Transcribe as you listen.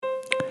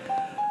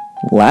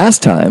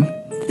Last time,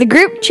 The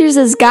group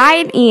chooses Guy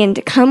and Ian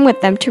to come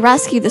with them to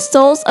rescue the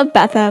souls of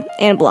Betha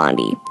and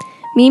Blondie.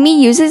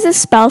 Mimi uses a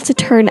spell to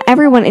turn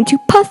everyone into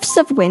puffs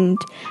of wind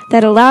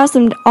that allows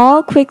them to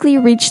all quickly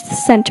reach the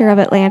center of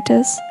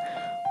Atlantis.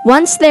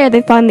 Once there,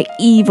 they find the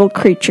evil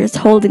creatures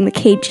holding the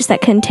cages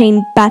that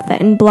contain Betha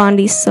and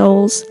Blondie's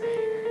souls.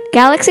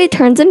 Galaxy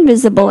turns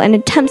invisible and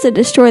attempts to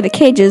destroy the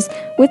cages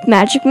with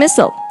magic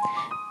missile.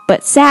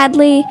 But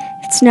sadly,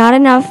 it's not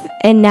enough,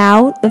 and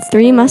now the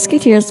three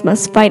musketeers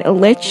must fight a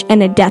lich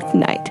and a death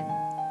knight.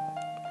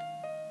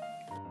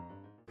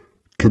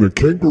 Can a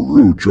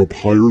kangaroo jump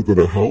higher than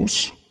a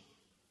house?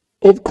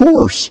 Of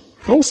course!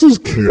 Houses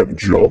can't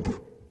jump.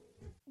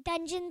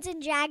 Dungeons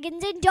and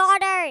Dragons and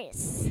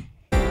Daughters!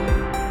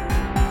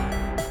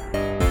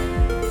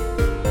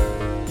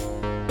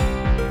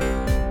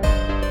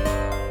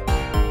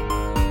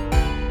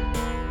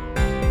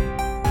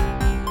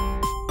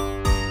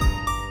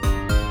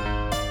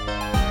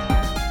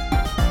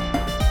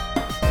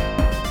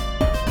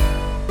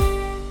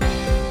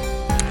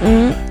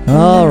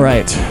 All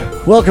right.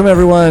 Welcome,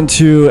 everyone,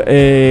 to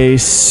a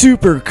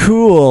super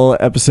cool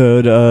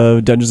episode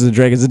of Dungeons &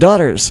 Dragons &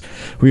 Daughters.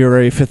 We are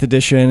a 5th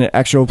edition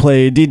actual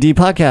play D&D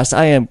podcast.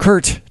 I am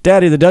Kurt,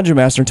 Daddy the Dungeon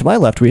Master, and to my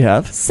left we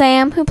have...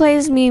 Sam, who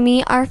plays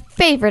Mimi, our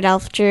favorite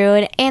elf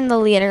druid, and the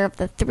leader of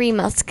the Three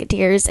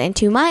Musketeers. And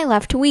to my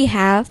left we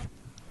have...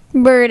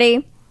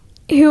 Birdie,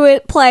 who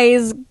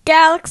plays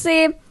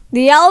Galaxy,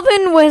 the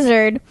elven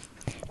wizard.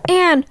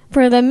 And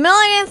for the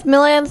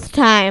millionth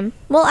time...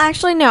 Well,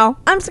 actually, no.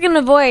 I'm just going to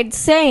avoid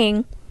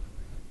saying...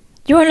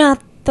 You're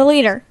not the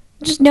leader.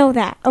 Just know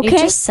that, okay? You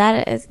just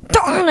said it.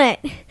 Darn it.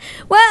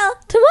 Well,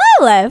 to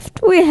my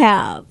left, we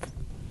have...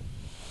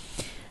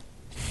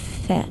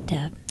 Fat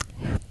Deb.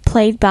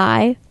 Played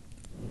by...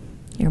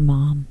 Your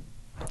mom.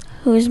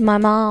 Who's my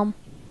mom?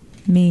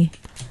 Me.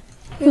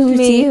 Who's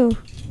me? you?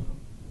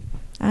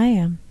 I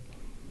am.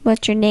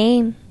 What's your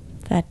name?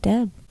 Fat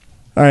Deb.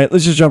 All right,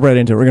 let's just jump right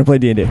into it. We're going to play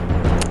D&D.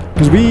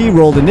 Because we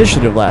rolled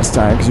initiative last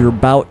time because you were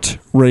about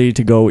ready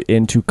to go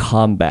into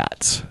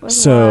combat.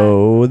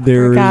 So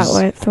there's...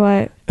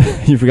 what?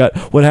 You forgot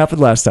what happened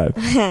last time.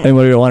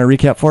 Anyone want to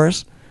recap for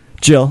us?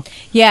 Jill?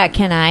 Yeah,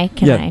 can I?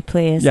 Can Yeah. I,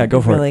 please? Yeah, go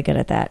I'm for it. really good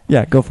at that.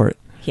 Yeah, go for it.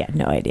 Yeah,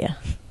 no idea.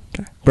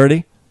 Okay.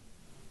 Birdie?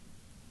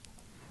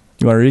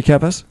 You want to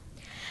recap us?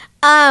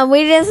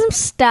 We did some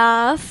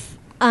stuff.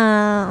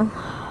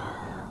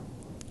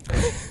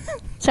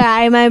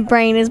 Sorry, my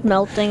brain is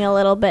melting a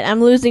little bit.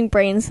 I'm losing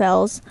brain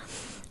cells.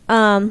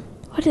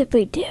 What did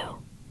we do?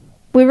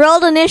 We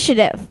rolled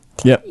initiative.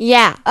 Yep.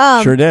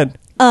 Yeah. Sure did.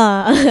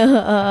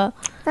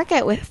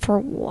 Forget for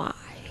why.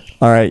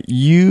 All right,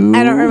 you...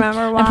 I don't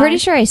remember why. I'm pretty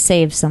sure I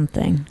saved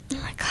something.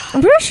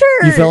 I'm pretty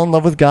sure. You fell in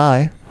love with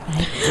Guy. I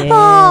did.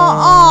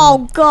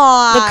 Oh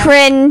God. The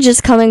cringe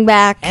is coming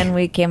back. And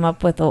we came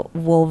up with a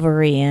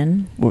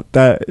Wolverine.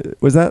 That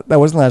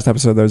wasn't last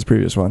episode, that was the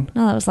previous one.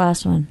 No, that was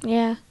last one.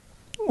 Yeah.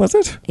 Was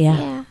it?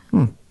 Yeah.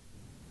 Yeah.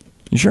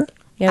 You sure?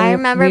 Yeah, I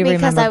remember we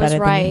because I was better than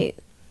you. right.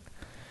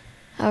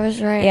 I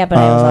was right. Yeah, but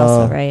I was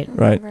also right.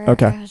 Right,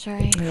 okay. I was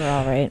right. We were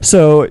all right.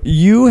 So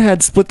you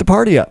had split the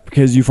party up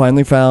because you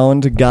finally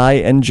found Guy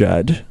and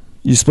Judd.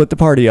 You split the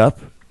party up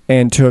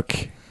and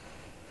took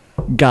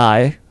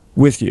Guy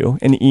with you,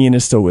 and Ian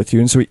is still with you.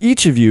 And so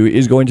each of you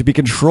is going to be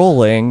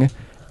controlling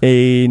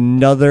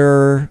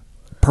another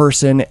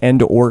person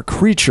and or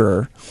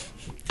creature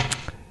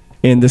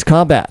in this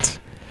combat.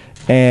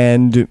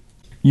 And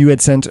you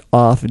had sent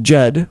off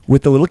Judd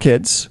with the little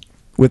kids,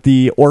 with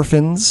the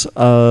orphans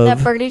of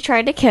That Birdie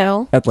tried to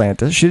kill.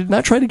 Atlantis. She did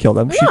not try to kill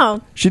them.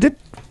 No. She did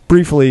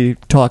briefly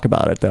talk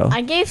about it, though.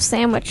 I gave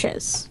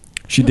sandwiches.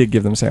 She did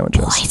give them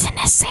sandwiches.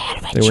 Poisonous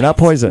sandwiches. They were not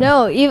poison.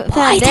 No, you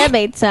Fat Deb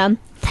ate some.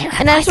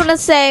 And I just want to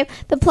say,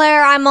 the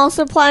player I'm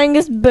also playing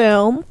is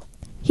Boom.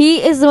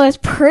 He is the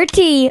most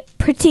pretty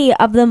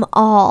of them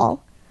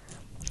all.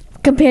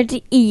 Compared to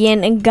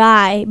Ian and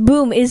Guy,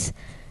 Boom is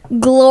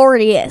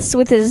glorious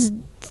with his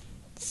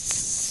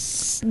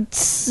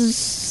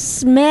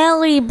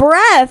smelly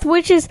breath,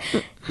 which is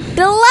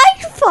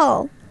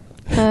delightful.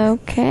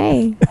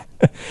 Okay.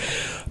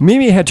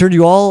 Mimi had turned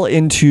you all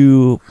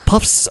into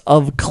puffs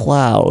of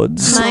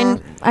clouds, Mine,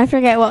 I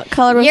forget what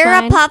color was You're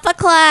mine. a puff of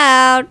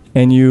cloud.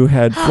 and you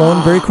had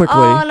flown very quickly.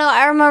 Oh no,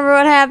 I remember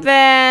what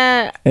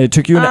happened. And it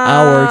took you an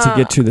hour to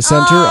get to the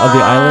center of the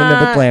island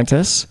of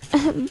Atlantis.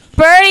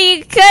 Birdie,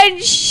 you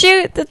couldn't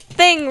shoot the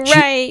thing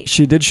right.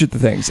 She did shoot the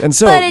things, and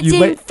so But it you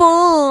didn't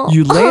fall.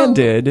 you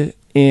landed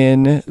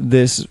in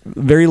this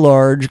very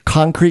large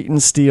concrete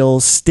and steel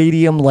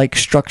stadium-like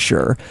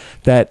structure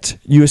that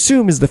you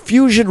assume is the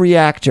fusion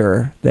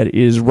reactor that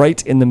is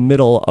right in the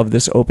middle of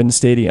this open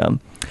stadium.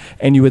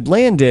 And you had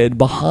landed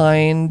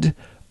behind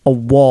a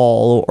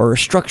wall or a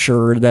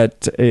structure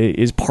that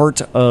is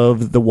part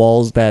of the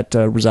walls that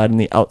reside on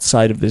the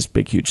outside of this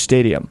big, huge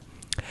stadium.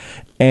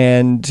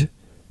 And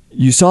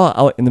you saw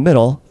out in the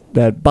middle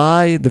that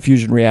by the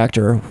fusion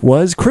reactor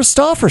was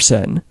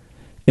Christofferson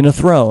in a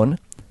throne.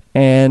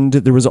 And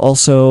there was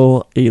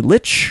also a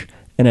lich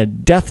and a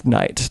Death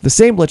Knight, the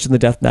same Lich and the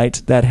Death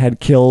Knight that had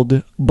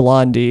killed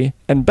Blondie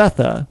and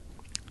Betha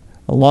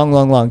a long,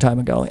 long, long time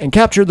ago, and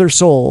captured their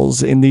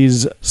souls in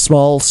these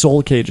small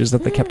soul cages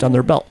that they kept on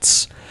their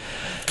belts.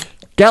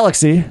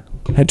 Galaxy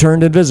had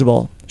turned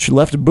invisible. She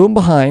left Boom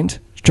behind.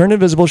 She turned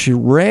invisible. She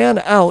ran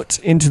out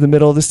into the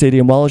middle of the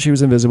stadium while she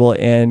was invisible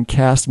and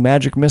cast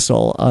Magic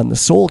Missile on the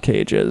soul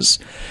cages.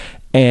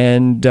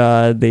 And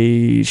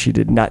she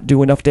did not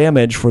do enough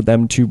damage for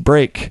them to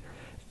break.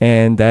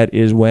 And that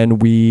is when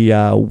we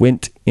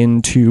went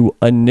into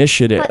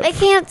initiative. But they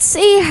can't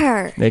see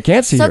her. They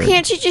can't see So her.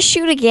 can't you just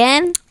shoot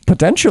again?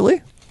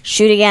 Potentially.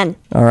 Shoot again.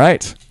 All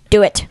right.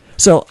 Do it.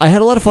 So I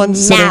had a lot of fun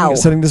Now.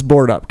 setting this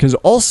board up, because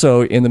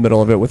also in the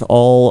middle of it with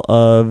all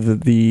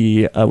of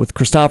the with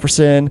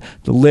Christopherson,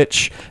 the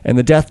Lich, and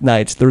the Death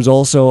Knight, there's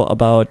also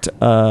about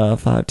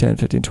 5, 10,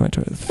 15,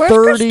 20,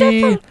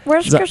 30.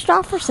 Where's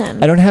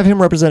Christopherson? I don't have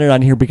him represented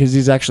on here because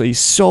he's actually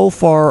so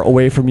far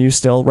away from you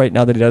still right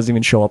now that he doesn't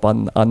even show up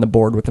on the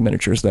board with the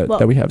miniatures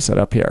that we have set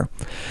up here.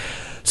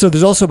 So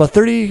there's also about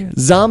 30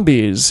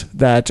 zombies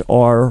that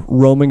are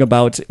roaming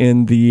about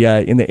in the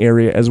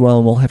area as well,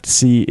 and we'll have to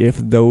see if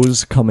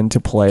those come into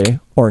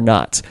play or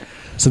not.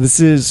 So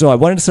I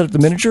wanted to set up the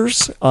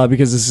miniatures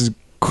because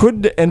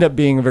could end up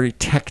being a very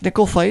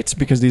technical fight,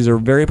 because these are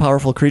very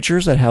powerful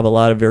creatures that have a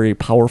lot of very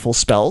powerful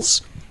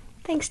spells.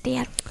 Thanks,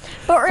 Dad.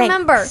 But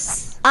remember,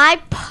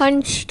 I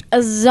punched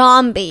a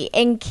zombie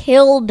and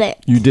killed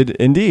it. You did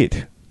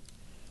indeed.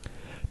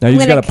 Now you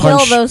just gonna got to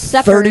punch kill those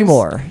 30 suckers.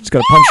 more. Just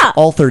got to punch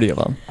all 30 of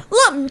them.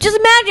 Look, just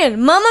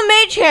imagine, Mama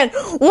Mage Hand,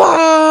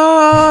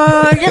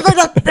 wah, just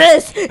like a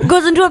fist, it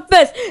goes into a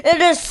fist, and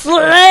just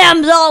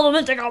slams all of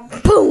them. It's like a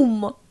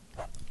boom.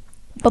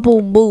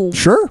 Ba-boom, boom.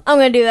 Sure. I'm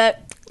going to do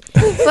that.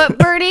 But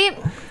Birdie,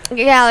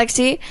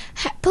 Galaxy,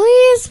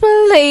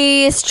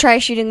 please try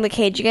shooting the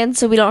cage again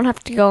so we don't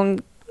have to go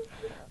and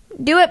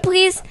do it,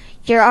 please.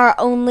 You're our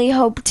only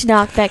hope to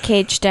knock that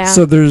cage down.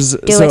 So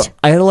it.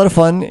 I had a lot of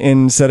fun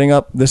in setting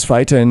up this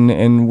fight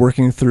and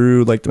working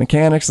through like the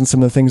mechanics and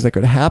some of the things that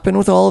could happen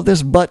with all of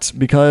this, but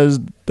because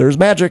there's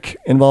magic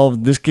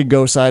involved, this could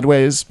go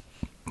sideways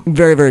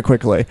very, very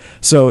quickly.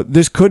 So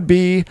this could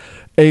be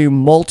a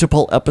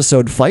multiple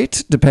episode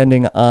fight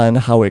depending on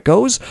how it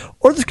goes,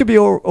 or this could be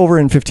over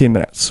in 15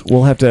 minutes.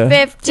 We'll have to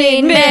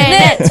 15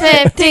 minutes.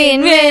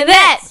 15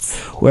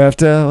 minutes. we'll have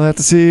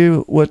to see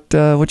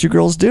what you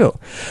girls do.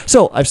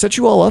 So I've set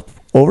you all up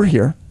over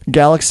here.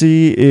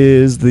 Galaxy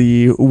is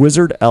the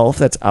wizard elf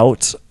that's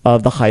out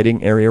of the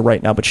hiding area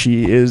right now, but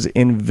she is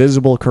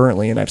invisible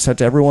currently, and I've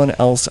set everyone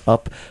else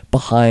up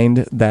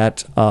behind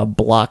that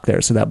block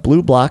there. So that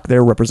blue block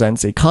there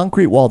represents a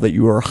concrete wall that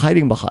you are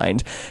hiding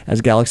behind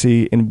as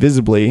Galaxy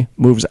invisibly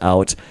moves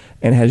out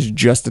and has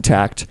just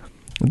attacked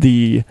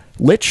the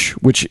Lich,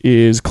 which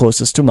is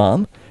closest to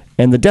Mom,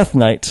 and the Death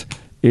Knight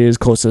is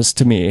closest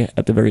to me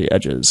at the very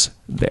edges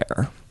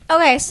there.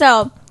 Okay,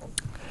 so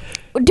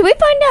do we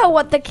find out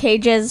what the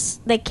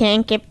cages they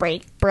can't get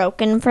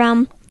broken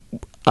from?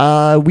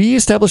 We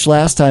established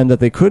last time that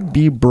they could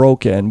be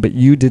broken, but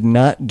you did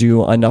not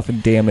do enough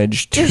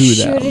damage to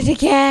Just them shoot it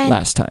again.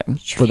 last time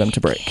for them to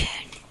break.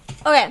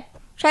 Okay,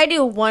 should I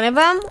do one of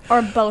them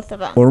or both of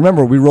them? Well,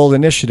 remember, we rolled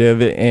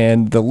initiative,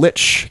 and the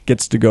Lich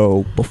gets to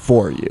go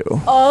before you.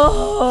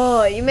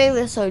 Oh, you make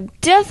this so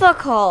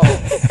difficult.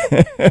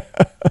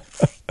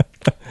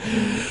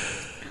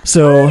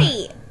 So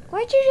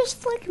Why'd you just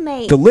flick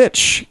me? the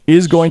Lich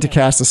is going to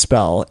cast a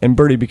spell, and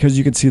Birdie, because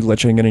you can see the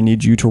Lich, I'm going to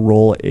need you to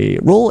roll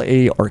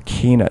a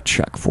Arcana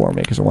check for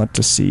me, because I want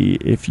to see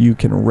if you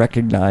can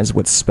recognize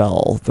what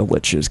spell the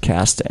Lich is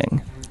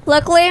casting.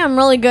 Luckily, I'm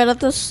really good at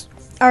this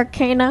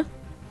Arcana.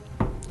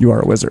 You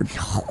are a wizard.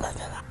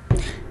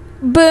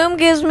 Boom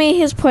gives me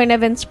his point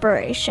of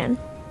inspiration.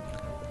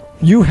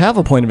 You have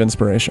a point of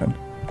inspiration.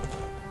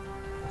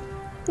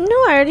 No,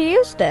 I already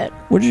used it.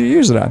 What did you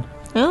use it on?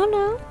 Oh,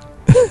 no.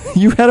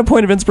 You had a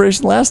point of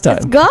inspiration last time.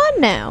 It's gone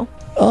now.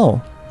 Oh.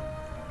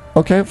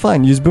 Okay,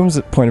 fine. Use Boom's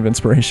point of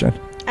inspiration.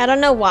 I don't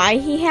know why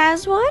he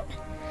has one.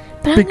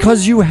 But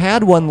Because you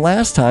had one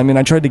last time, and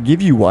I tried to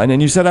give you one,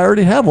 and you said I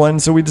already have one,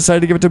 so we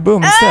decided to give it to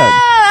Boom instead.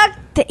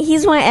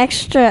 He's my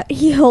extra.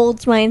 He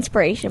holds my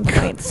inspiration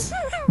points.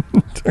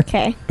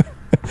 Okay.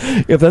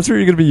 If that's where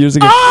you're going to be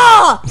using it,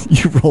 Oh!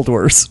 you rolled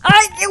worse.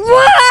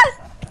 What?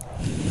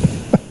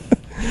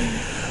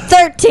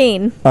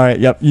 13. All right,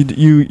 yep.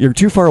 You're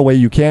too far away.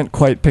 You can't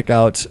quite pick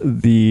out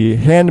the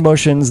hand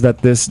motions that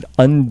this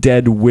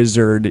undead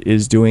wizard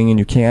is doing, and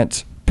you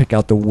can't pick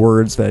out the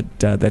words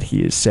that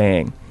he is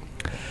saying.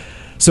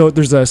 So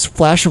there's a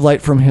flash of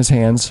light from his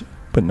hands,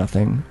 but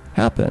nothing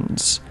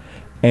happens.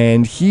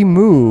 And he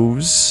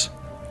moves.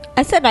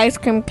 I said ice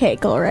cream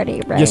cake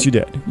already, right? Yes, you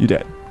did. You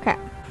did. Okay.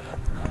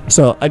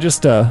 So I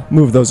just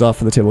moved those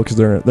off of the table because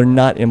they're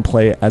not in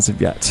play as of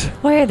yet.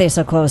 Why are they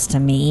so close to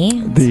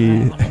me? That's what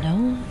I want to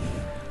know.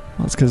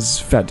 Well, it's because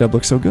Fat Deb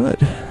looks so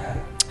good.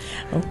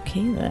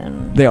 Okay,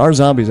 then. They are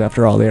zombies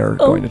after all. They are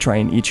going to try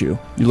and eat you.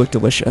 You look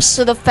delicious.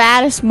 So the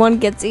fattest one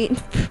gets eaten.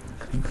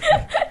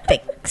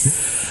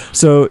 Thanks.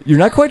 So you're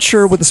not quite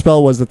sure what the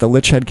spell was that the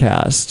Lich had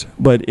cast,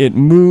 but it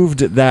moved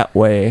that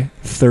way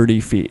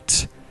 30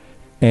 feet.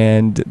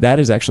 And that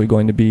is actually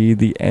going to be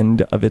the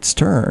end of its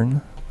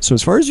turn. So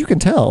as far as you can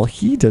tell,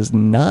 he does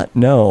not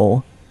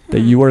know that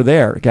you are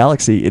there.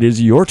 Galaxy, it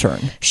is your turn.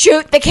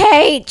 Shoot the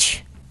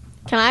cage.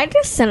 Can I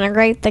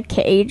disintegrate the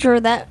cage,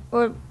 or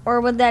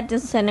would that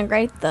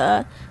disintegrate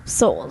the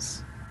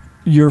souls?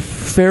 You're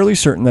fairly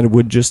certain that it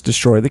would just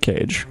destroy the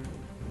cage.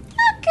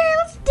 Okay,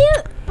 let's do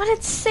it. But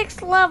it's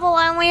 6th level.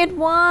 I only had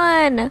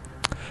 1.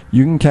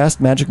 You can cast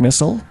Magic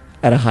Missile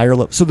at a higher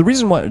level. So the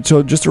reason why,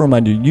 so just to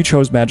remind you, you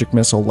chose Magic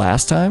Missile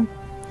last time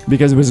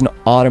because it was an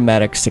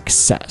automatic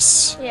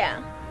success.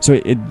 Yeah. So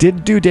it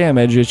did do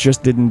damage, it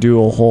just didn't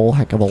do a whole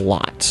heck of a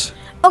lot.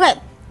 Okay.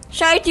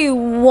 Should I do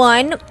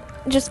one?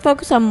 Just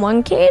focus on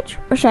one cage,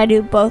 or should I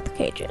do both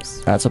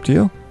cages? That's up to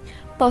you.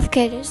 Both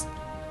cages.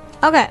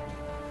 Okay.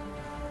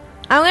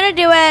 I'm gonna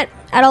do it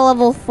at a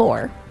level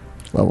 4.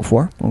 Level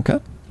 4, okay.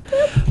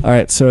 All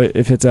right, so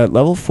if it's at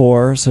level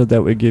 4, so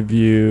that would give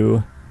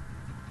you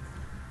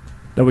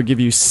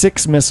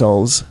 6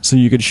 missiles, so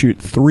you could shoot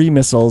 3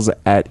 missiles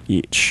at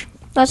each.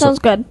 That sounds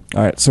good.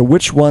 All right, so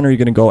which one are you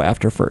going to go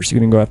after first? You're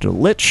going to go after the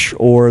Lich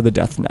or the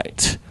Death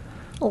Knight?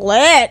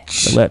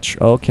 Lich. The Lich,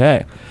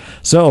 okay.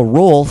 So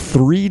roll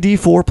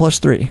 3d4 plus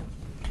 3.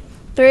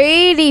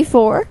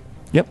 3d4.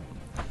 Yep.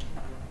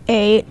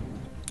 8.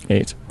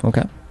 8,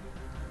 okay.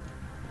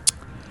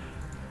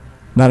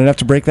 Not enough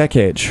to break that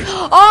cage.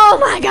 Oh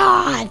my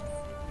god!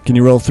 Can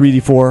you roll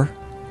 3d4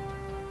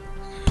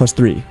 plus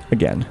 3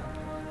 again?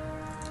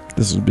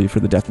 This would be for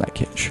the Death Knight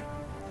cage.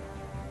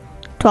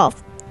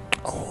 12.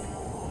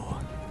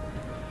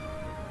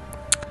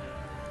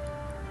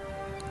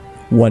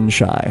 One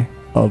shy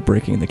of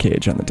breaking the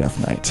cage on the Death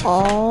Knight.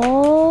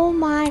 Oh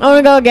my... I'm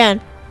gonna go again.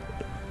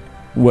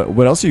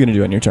 What else are you going to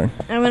do on your turn?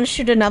 I'm gonna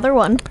shoot another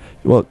one.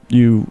 Well,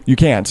 you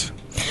can't.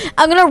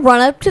 I'm gonna run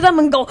up to them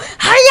and go,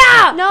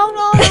 hiya!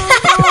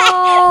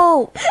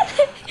 No.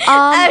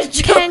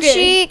 Can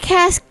she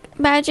cast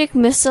Magic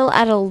Missile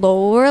at a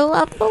lower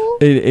level?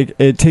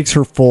 It takes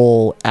her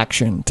full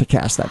action to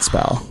cast that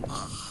spell.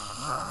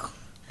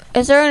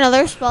 Is there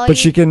another spell? But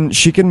she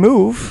can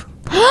move.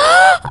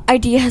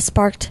 Idea has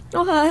sparked.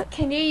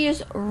 Can you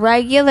use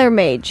regular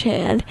Mage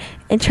Hand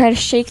and try to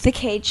shake the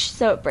cage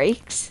so it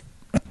breaks?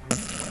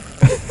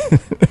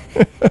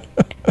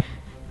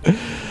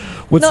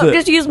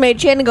 Just use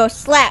Mage Hand and go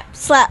slap,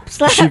 slap,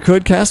 slap. She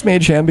could cast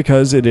Mage Hand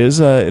because it is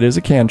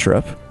a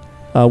cantrip.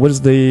 What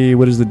is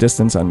the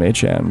distance on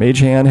Mage Hand? Mage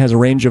Hand has a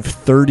range of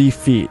 30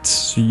 feet,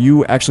 so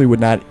you actually would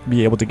not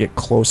be able to get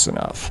close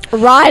enough.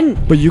 Run!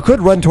 But you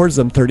could run towards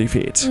them 30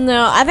 feet.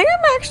 No, I think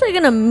I'm actually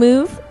gonna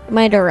move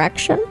my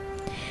direction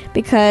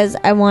because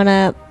I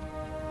wanna.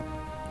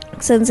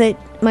 Since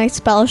my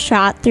spell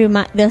shot through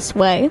this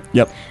way.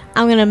 Yep.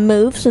 I'm gonna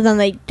move so then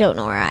they don't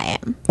know where I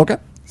am. Okay.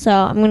 So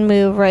I'm gonna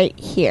move right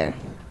here.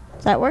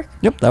 Does that work?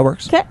 Yep, that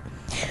works. Okay.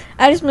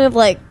 I just moved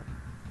like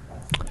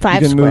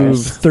 5 you can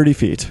squares. move 30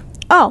 feet.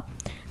 Oh.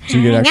 So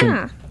you can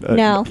actually...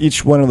 No.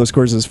 Each one of those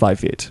squares is 5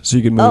 feet. So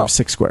you can move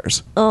 6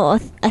 squares. Oh,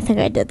 I think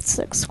I did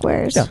 6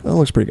 squares. Yeah, that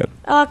looks pretty good.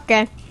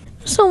 Okay.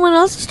 Someone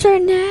else's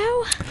turn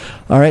now?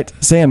 All right,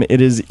 Sam,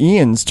 it is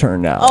Ian's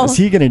turn now. Oh. Is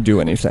he going to do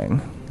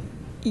anything?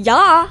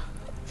 Yeah.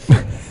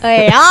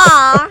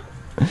 Yeah.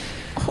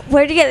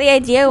 Where'd you get the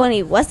idea when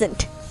he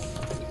wasn't?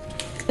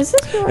 Is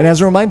this yours? And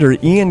as a reminder,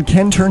 Ian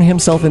can turn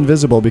himself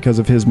invisible because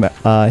of his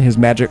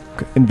magic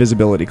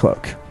invisibility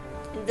cloak.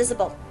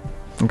 Invisible.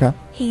 Okay.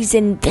 He's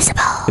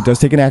invisible. It does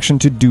take an action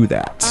to do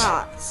that.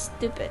 Ah,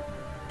 stupid.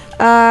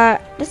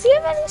 Does he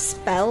have any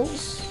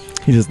spells?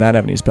 He does not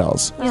have any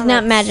spells. He's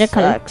not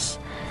magical.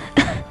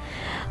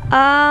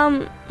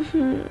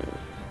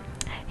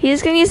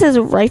 He's gonna use his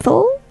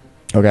rifle.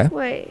 Okay.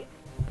 Wait.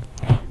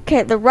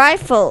 Okay, the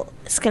rifle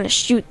is gonna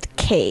shoot the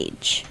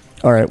cage.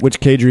 All right, which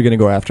cage are you going to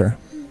go after?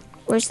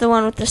 Where's the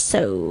one with the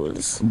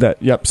souls?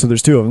 Yep, so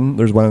there's 2 of them.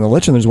 There's one on the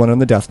Lich and there's one on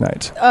the Death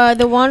Knight.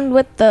 The one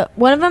with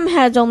one of them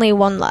has only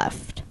 1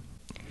 left.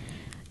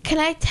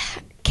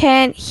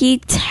 Can he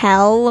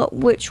tell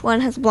which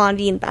one has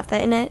Blondie and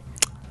Betha in it?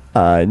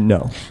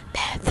 No.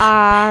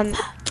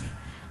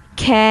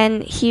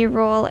 Can he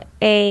roll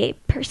a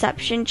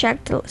perception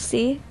check to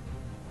see?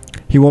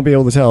 He won't be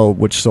able to tell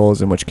which soul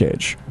is in which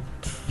cage.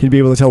 He'd be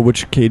able to tell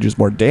which cage is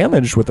more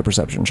damaged with the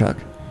perception check.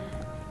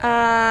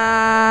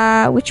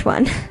 Which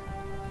one?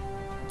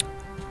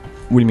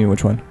 What do you mean,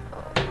 which one?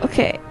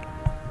 Okay.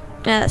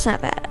 No, that's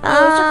not bad.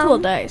 Those are cool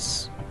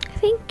dice.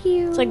 Thank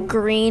you. It's like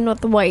green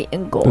with white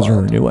and gold. Those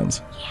are her new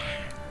ones.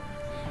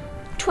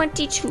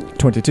 22.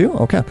 22?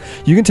 Okay.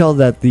 You can tell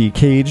that the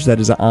cage that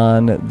is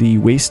on the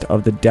waist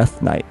of the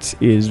Death Knight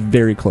is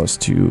very close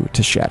to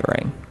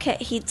shattering. Okay,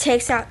 he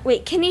takes out...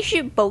 Wait, can he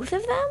shoot both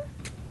of them?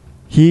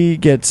 He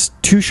gets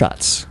 2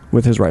 shots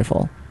with his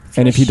rifle.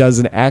 And if he does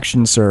an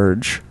action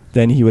surge,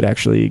 then he would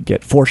actually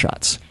get 4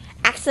 shots.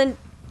 Action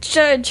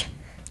surge.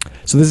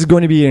 So this is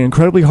going to be an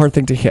incredibly hard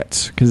thing to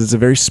hit because it's a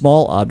very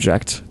small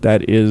object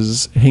that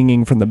is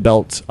hanging from the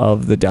belt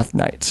of the Death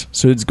Knight.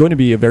 So it's going to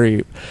be a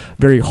very,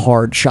 very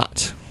hard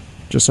shot.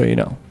 just so you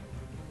know.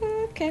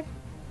 Okay.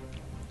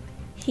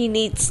 He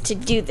needs to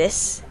do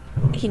this.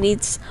 He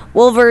needs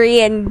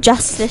Wolverine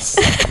justice.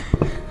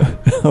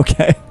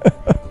 Okay.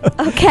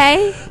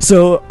 Okay.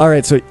 So, all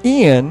right. So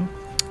Ian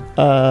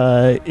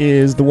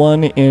is the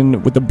one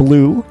in with the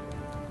blue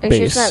Are you sure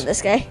base. it's not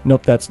this guy?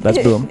 Nope, that's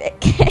Boom.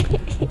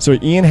 So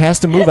Ian has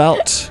to move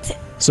out.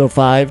 So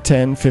 5,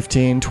 10,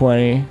 15,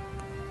 20,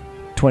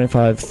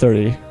 25,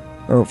 30.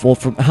 Or, well,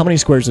 how many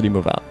squares did he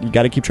move out? You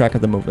got to keep track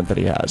of the movement that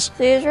he has.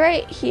 So he's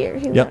right here.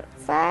 He Yep. went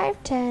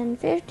 5, 10,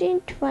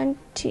 15, 20.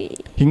 He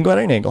can go at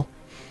an angle.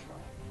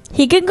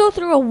 He can go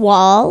through a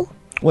wall.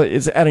 Well,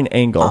 it's at an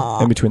angle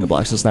in between the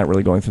blocks. It's not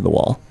really going through the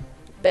wall.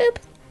 Boop.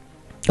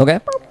 Okay.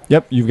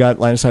 Yep, you've got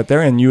line of sight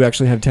there, and you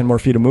actually have 10 more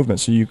feet of movement.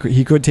 So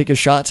he could take a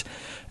shot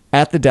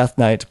at the Death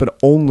Knight, but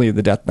only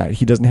the Death Knight.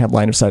 He doesn't have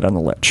line of sight on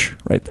the Lich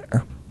right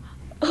there.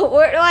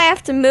 Where do I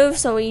have to move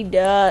so he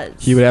does?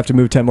 He would have to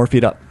move 10 more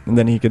feet up, and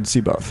then he could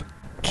see both.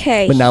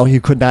 Okay. But now he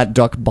could not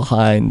duck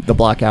behind the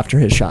block after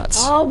his shots.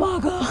 Oh my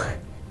god.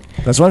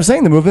 That's what I'm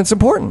saying. The movement's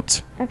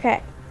important.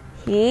 Okay.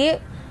 He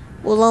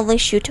will only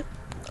shoot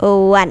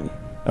one.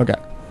 Okay.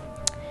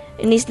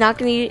 And he's not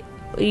going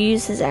to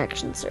use his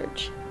action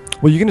surge.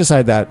 Well, you can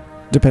decide that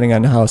depending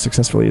on how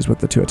successful he is with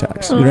the 2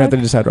 attacks. You don't have to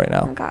decide right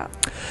now. Okay.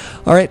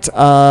 All right.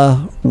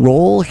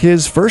 Roll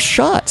his first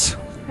shot.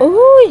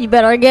 Ooh, you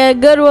better get a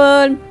good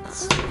one.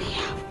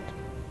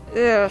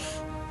 Ugh.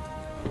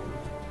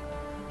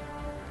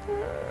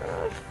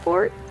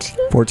 14.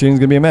 14 is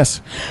going to be a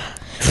miss.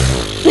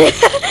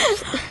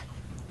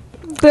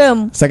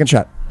 Boom. Second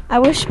shot. I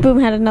wish Boom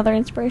had another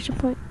inspiration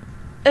point.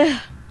 I'm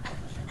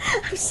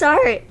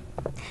sorry.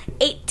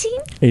 18?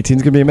 18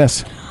 is going to be a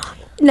miss.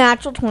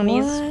 Natural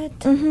 20s.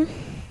 Mm-hmm.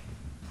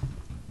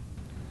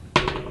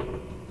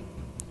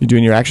 You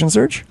doing your action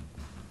surge?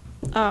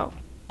 Oh.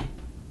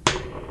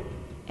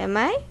 Am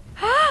I?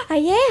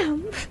 I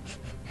am.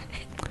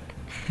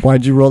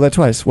 Why'd you roll that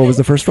twice? What was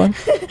the first one?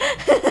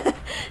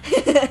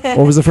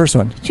 What was the first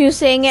one? She was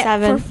saying it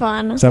 7. for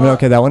fun. 7.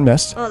 Okay, that one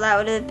missed. Well, that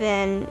would have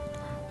been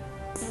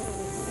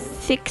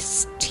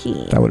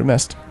 16. That would have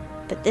missed.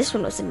 But this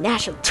one was a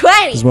natural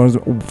 20. This one was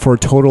for a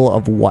total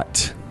of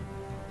what?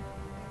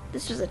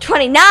 This was a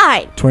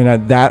 29.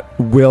 29. That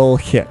will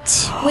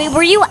hit. Wait,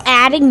 were you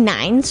adding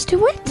 9s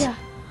to it? Yeah.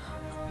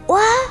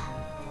 What?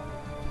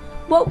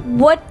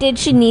 What did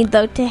she need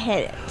though to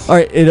hit it? All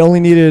right, it only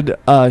needed,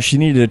 she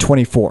needed a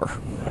 24.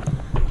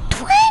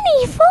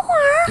 24.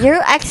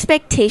 Your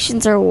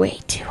expectations are way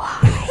too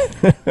high.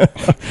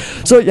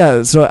 So,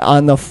 yeah, so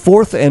on the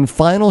 4th and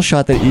final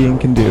shot that Ian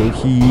can do,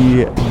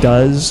 he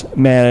does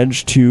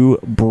manage to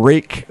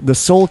break the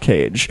soul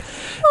cage.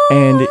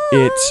 And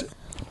it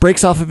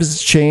breaks off of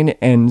his chain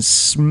and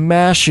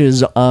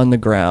smashes on the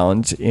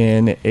ground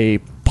in a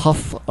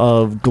puff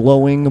of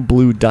glowing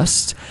blue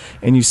dust.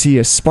 And you see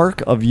a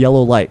spark of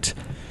yellow light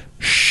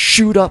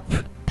shoot up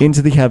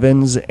into the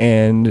heavens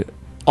and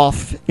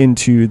off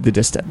into the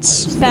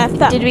distance.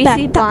 Did we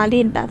see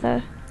Blondie and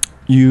Betha?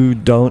 You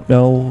don't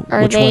know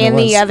Are which one they it in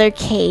was. the other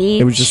cage?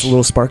 It was just a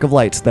little spark of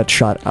light that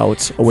shot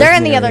out away They're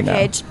from in the other area now.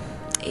 cage.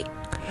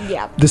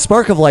 Yeah. The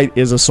spark of light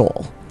is a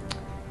soul.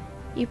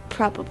 You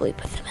probably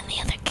put them in the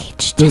other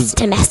cage Does- just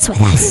to mess with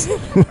us.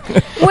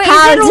 Wait,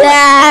 How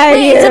dare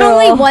wait, is it you.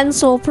 only one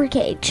soul per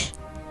cage?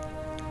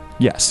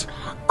 Yes.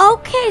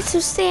 Okay,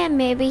 so Sam,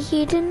 maybe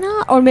he did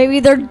not. Or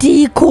maybe they're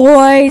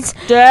decoys.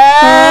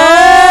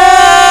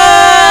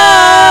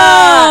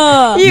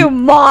 You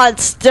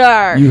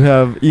monster!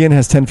 Ian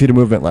has 10 feet of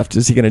movement left.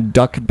 Is he going to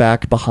duck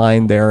back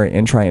behind there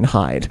and try and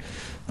hide?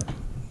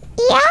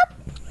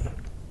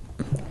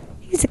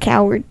 He's a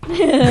coward.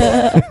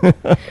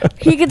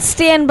 He could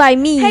stand by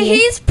me. Hey,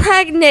 he's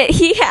pregnant.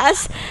 He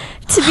has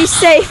to be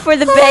safe for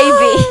the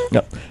baby.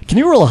 No. Can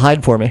you roll a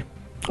hide for me?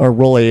 Or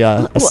roll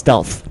a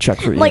stealth check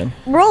for like, Ian?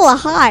 roll a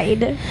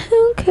hide.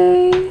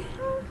 Okay.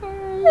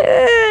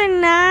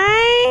 9.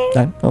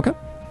 9? Okay.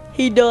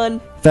 He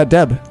done. Fat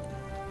Deb,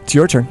 it's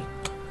your turn.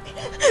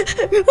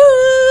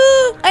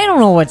 I don't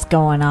know what's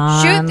going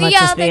on. Shoot the Let's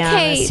just be other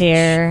honest cage.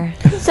 here.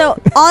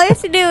 So all you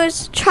have to do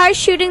is try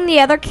shooting the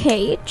other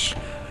cage.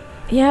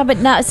 Yeah, but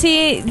now,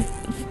 see,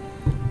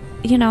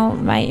 you know,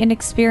 my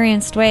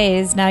inexperienced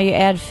ways, now you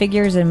add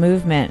figures and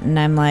movement, and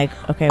I'm like,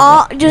 okay,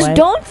 Just what?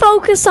 don't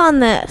focus on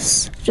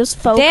this. Just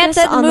focus Dad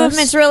said the on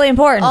movement's really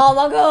important. Oh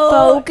my god.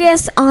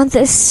 Focus on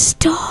the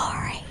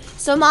story.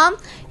 So Mom,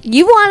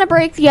 you want to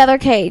break the other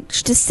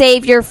cage to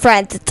save your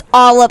friends. It's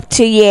all up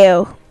to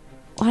you.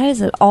 Why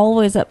is it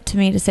always up to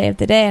me to save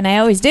the day? And I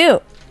always do.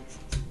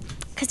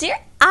 Cause you're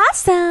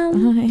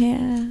awesome.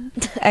 Yeah.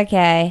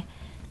 Okay.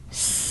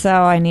 So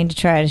I need to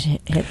try to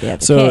hit the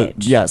other So,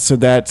 cage. yeah, so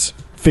that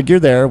figure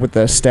there with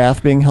the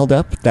staff being held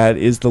up, that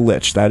is the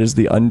Lich. That is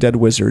the undead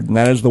wizard. And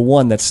that is the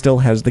one that still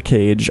has the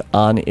cage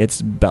on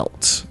its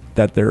belt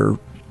that they're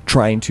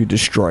trying to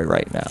destroy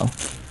right now.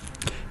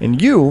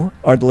 And you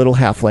are the little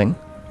halfling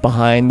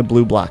behind the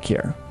blue block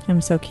here.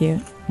 I'm so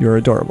cute. You're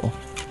adorable.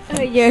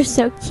 Oh, you're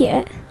so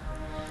cute.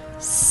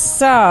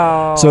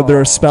 So there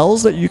are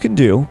spells that you can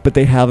do, but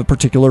they have a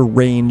particular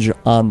range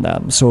on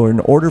them. So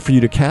in order for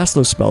you to cast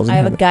those spells, I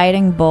have a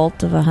guiding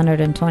bolt of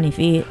 120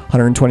 feet.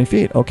 120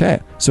 feet. Okay.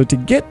 So to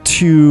get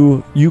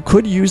to, you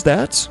could use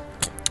that.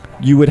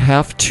 You would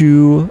have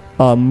to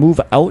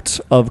move out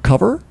of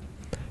cover,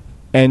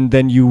 and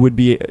then you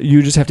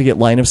just have to get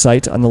line of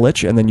sight on the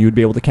lich, and then you would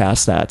be able to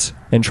cast that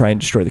and try and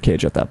destroy the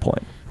cage at that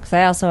point. Because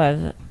I also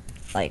have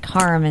like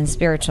harm and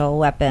spiritual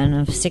weapon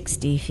of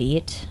 60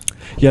 feet.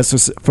 Yeah,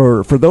 so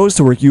for those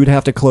to work, you would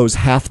have to close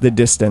half the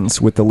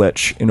distance with the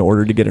lich in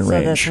order to get in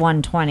range. So this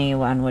 120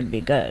 one would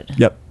be good.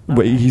 Yep.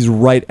 But he's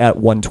right at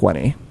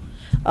 120.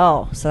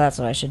 Oh, so that's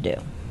what I should do.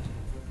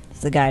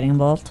 It's the guiding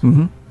bolt?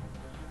 Mm-hmm.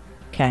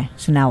 Okay,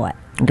 so now what?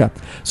 Okay.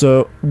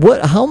 So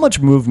how much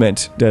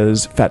movement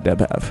does Fat Deb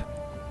have?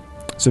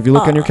 So if you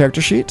look on your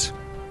character sheet,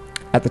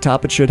 at the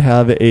top it should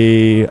have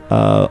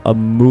a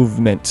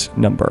movement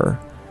number.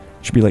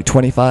 It should be like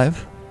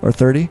 25 or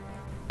 30.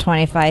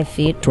 25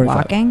 feet 25.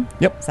 walking?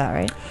 Yep. Is that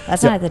right?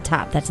 That's Yep. not at the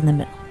top. That's in the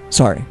middle.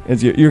 Sorry.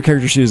 Your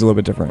character sheet is a little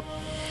bit different.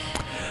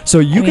 So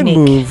you can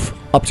Unique. move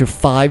up to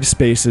 5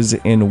 spaces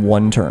in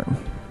one turn.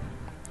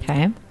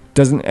 Okay.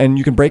 And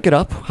you can break it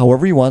up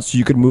however you want. So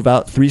you could move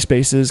out 3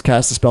 spaces,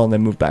 cast a spell, and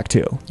then move back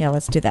 2. Yeah,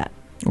 let's do that.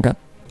 Okay.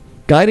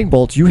 Guiding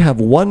Bolt, you have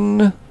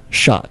 1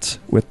 shot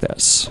with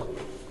this.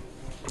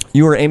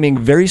 You are aiming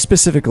very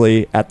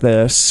specifically at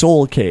the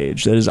soul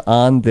cage that is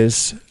on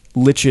this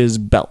lich's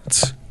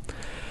belt.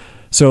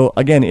 So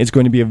again, it's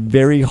going to be a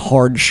very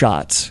hard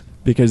shot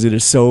because it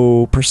is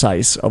so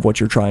precise of what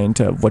you're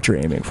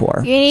aiming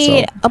for. You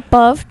need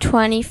above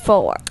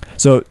 24.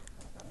 So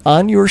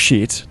on your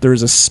sheet, there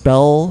is a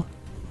spell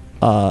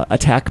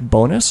attack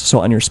bonus.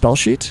 So on your spell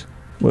sheet,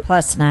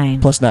 Plus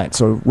 9. plus 9.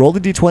 So roll the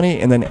d20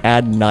 and then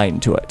add 9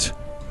 to it.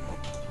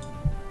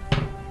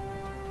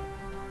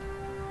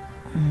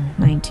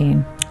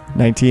 19.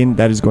 19,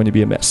 that is going to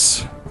be a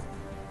miss.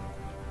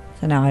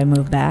 So now I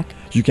move back.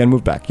 You can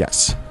move back,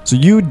 yes. So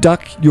you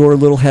duck your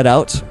little head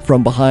out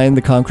from behind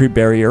the concrete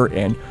barrier,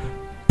 and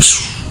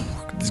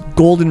this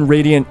golden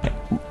radiant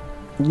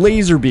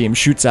laser beam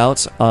shoots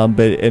out, and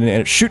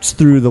it shoots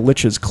through the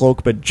lich's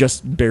cloak, but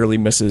just barely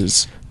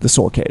misses the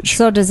soul cage.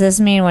 So does this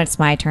mean when it's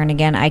my turn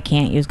again, I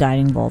can't use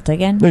guiding bolt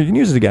again? No, you can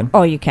use it again.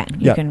 Oh, you can.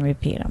 You Yeah. can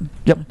repeat them.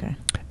 Yep. Okay.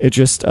 It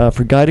just,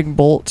 for Guiding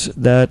Bolt,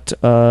 that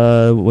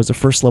was a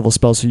first level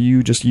spell, so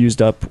you just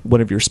used up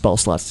one of your spell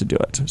slots to do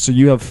it. So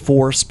you have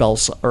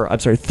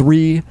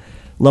 3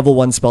 level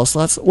 1 spell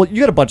slots. Well,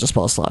 you got a bunch of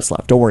spell slots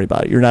left. Don't worry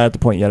about it. You're not at the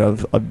point yet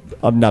of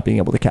not being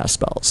able to cast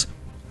spells.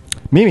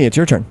 Mimi, it's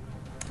your turn.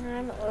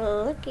 I'm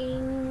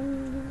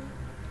looking.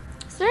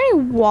 Is there any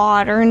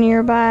water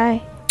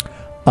nearby?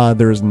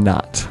 There is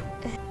not.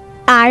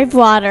 I have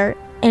water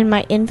in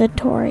my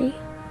inventory.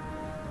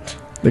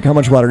 Like, how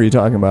much water are you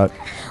talking about?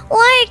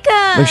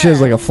 Like, she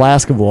has like a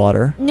flask of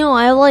water. No,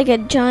 I have like a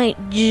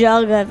giant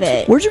jug of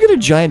it. Where'd you get a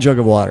giant jug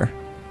of water?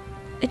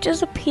 It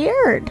just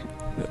appeared.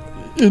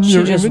 In She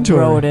your just inventory.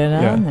 wrote it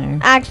on there.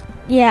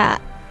 Yeah.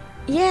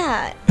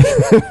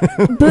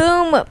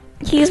 Boom.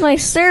 He's my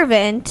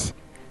servant.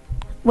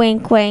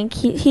 Wink, wink.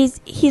 He's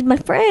my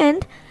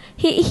friend.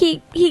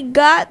 He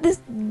got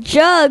this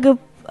jug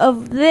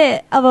of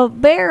a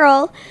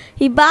barrel.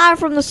 He bought it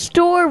from the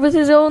store with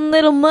his own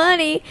little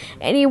money,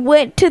 and he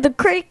went to the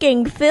creek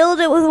and filled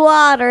it with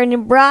water, and he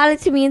brought it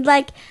to me. And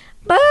like,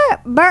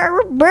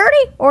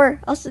 Birdie,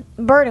 or also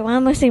Birdie. Why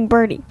am I saying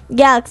Birdie?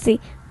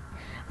 Galaxy.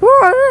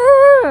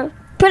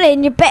 Put it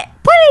in your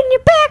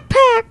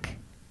backpack.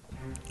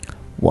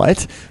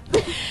 What?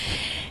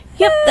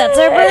 Yep, that's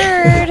our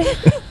bird.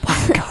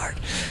 Wild card.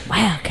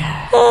 Wild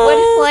card.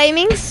 Would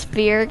Flaming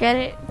Sphere get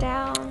it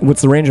down?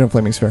 What's the range on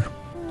Flaming Sphere?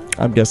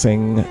 I'm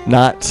guessing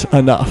not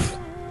enough.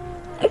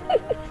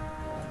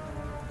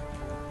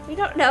 You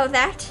don't know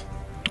that.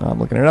 I'm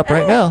looking it up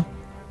right now.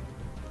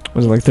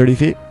 Was it like 30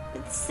 feet?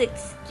 It's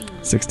 60.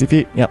 60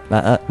 feet? Yep,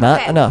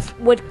 not Okay. enough.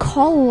 Would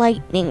Call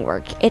Lightning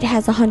work? It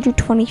has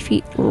 120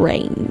 feet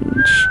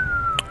range.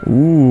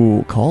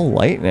 Ooh, Call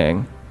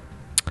Lightning.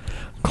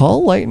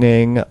 Call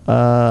Lightning,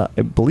 I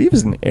believe,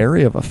 is an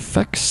area of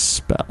effect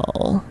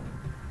spell.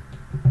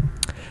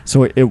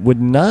 So it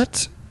would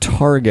not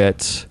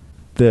target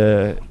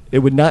it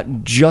would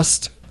not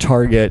just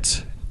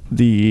target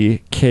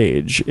the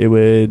cage. It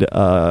would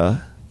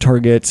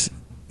target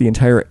the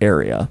entire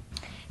area.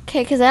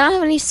 Okay, because I don't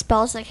have any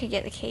spells that could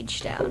get the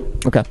cage down.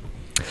 Okay.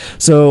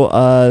 So,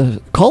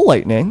 Call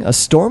Lightning, a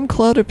storm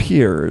cloud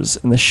appears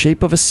in the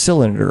shape of a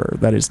cylinder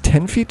that is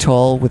 10 feet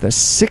tall with a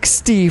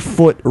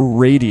 60-foot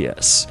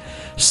radius,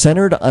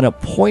 centered on a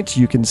point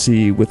you can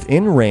see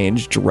within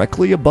range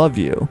directly above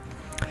you.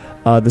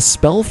 The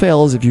spell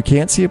fails if you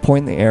can't see a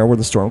point in the air where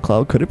the storm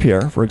cloud could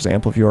appear. For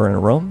example, if you are in a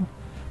room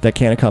that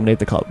can't accommodate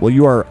the cloud. Well,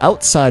 you are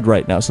outside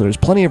right now, so there's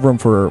plenty of room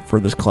for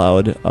this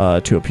cloud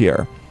to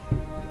appear.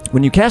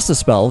 When you cast the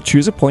spell,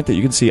 choose a point that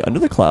you can see under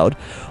the cloud.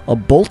 A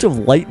bolt of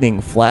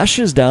lightning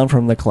flashes down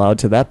from the cloud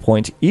to that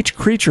point. Each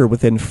creature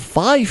within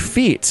 5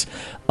 feet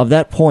of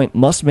that point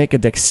must make a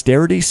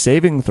dexterity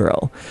saving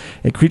throw.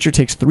 A creature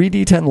takes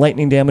 3d10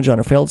 lightning damage on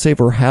a failed save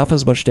or half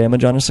as much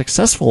damage on a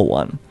successful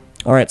one.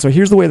 All right, so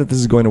here's the way that this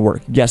is going to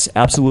work. Yes,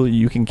 absolutely,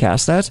 you can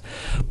cast that,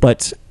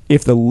 but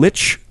if the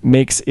Lich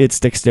makes its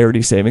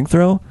dexterity saving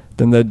throw,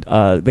 then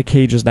the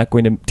cage is not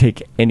going to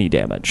take any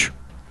damage.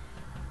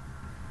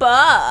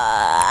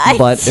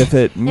 But if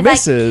it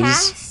misses, If I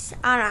cast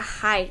on a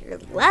higher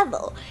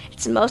level,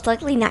 it's most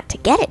likely not to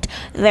get it.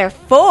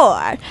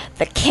 Therefore,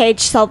 the cage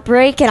shall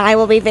break and I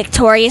will be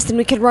victorious and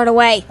we can run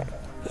away.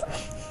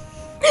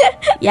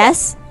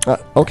 Yes?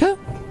 okay.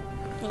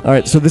 All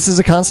right, so this is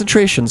a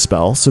concentration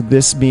spell. So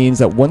this means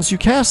that once you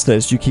cast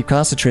this, you keep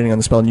concentrating on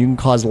the spell, and you can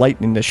cause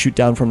lightning to shoot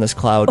down from this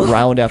cloud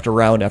round after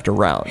round after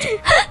round.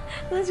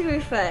 That's gonna be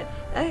fun.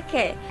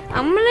 Okay,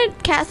 I'm gonna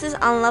cast this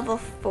on level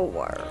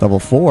 4. Level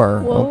 4.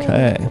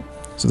 Okay.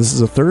 So this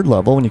is a 3rd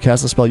level. When you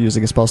cast a spell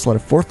using a spell slot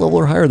of 4th level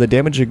or higher, the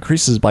damage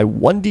increases by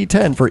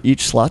 1d10 for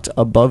each slot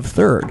above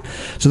 3rd.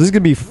 So this is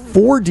going to be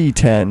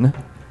 4d10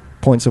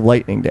 points of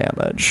lightning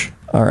damage.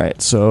 All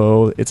right,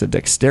 so it's a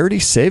dexterity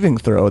saving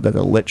throw that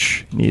the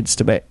Lich needs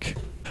to make.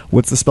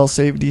 What's the spell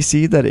save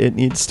DC that it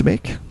needs to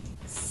make?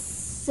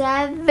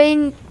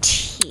 17.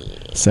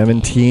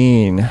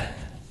 17.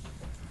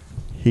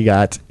 He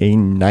got a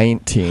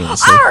 19,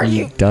 so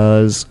he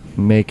does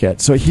make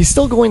it. So he's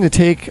still going to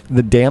take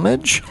the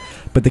damage,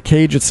 but the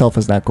cage itself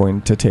is not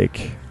going to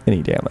take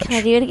any damage. Can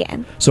I do it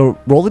again? So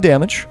roll the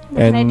damage.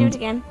 Can I do it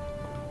again?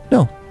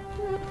 No.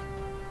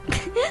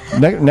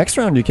 Next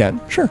round you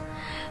can. Sure.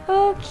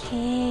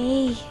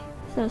 Okay.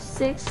 So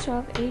 6,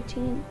 12,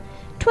 18,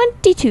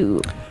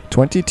 22.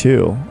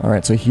 22. All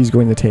right, so he's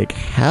going to take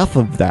half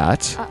of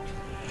that.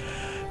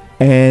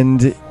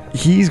 And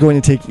he's going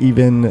to take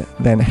even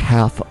then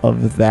half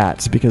of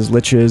that because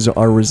liches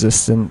are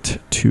resistant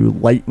to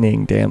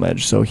lightning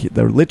damage. So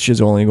the lich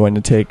is only going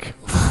to take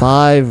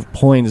 5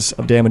 points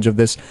of damage of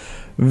this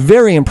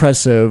very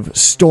impressive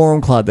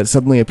storm cloud that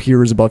suddenly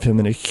appears above him,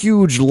 and a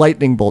huge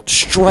lightning bolt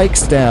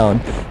strikes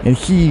down, and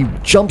he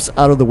jumps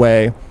out of the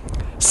way,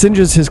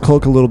 singes his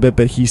cloak a little bit,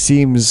 but he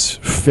seems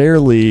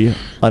fairly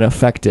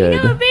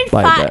unaffected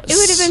by this. It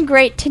would have been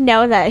great to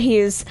know that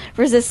he's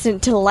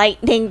resistant to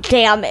lightning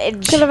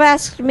damage. Could have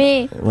asked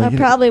me. Well, I you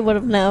probably would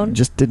have known.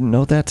 just didn't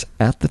know that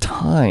at the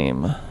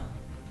time.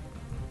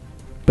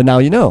 But now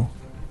you know.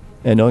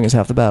 And knowing is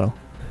half the battle.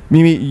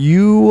 Mimi,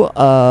 you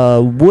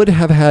would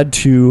have had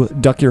to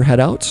duck your head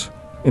out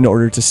in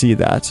order to see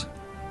that.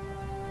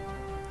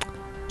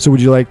 So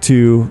would you like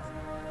to...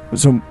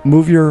 So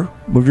move your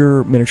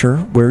miniature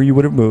where you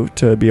would have moved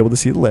to be able to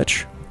see the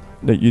lich.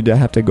 You'd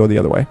have to go the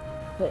other way.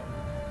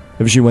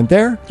 If she went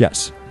there,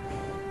 yes.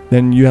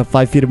 Then you have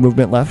 5 feet of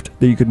movement left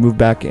that you could move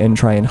back and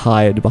try and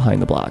hide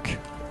behind the block.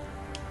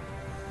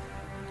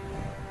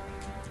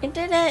 I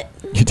did it.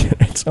 You did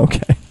it.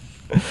 Okay.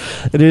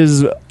 It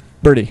is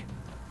Birdie.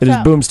 It is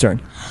Boom's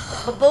turn.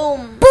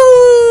 Boom.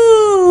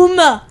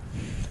 Boom!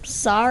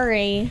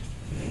 Sorry.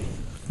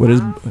 What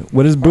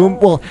is Boom?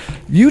 Well,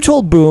 you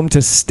told Boom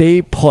to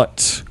stay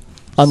put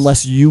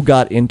unless you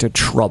got into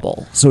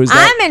trouble. So is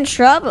that I'm in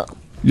trouble.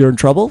 you're in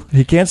trouble?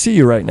 He can't see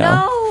you right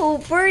now. No,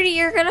 Birdie,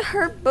 you're gonna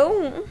hurt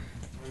Boom.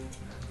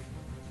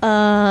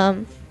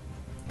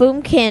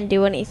 Boom can't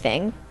do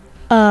anything.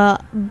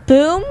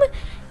 Boom,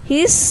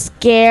 he's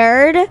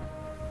scared.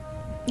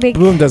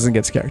 Boom doesn't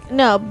get scared.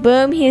 No,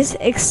 Boom, he's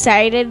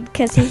excited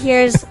because he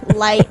hears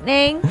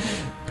lightning.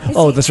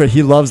 Oh, that's right.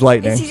 He loves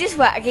lightning. Is he just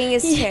wagging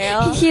his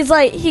tail? He's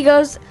like, he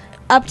goes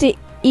up to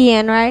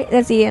Ian, right?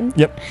 That's Ian.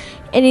 Yep.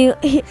 And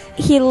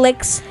he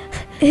licks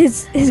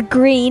his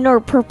green or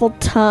purple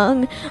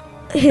tongue,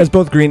 It's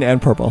both green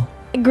and purple.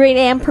 green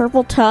and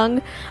purple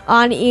tongue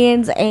on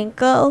Ian's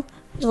ankle.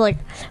 Just like,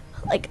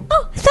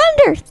 oh,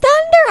 thunder,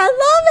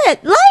 I love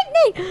it,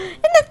 lightning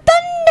and the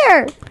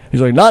thunder.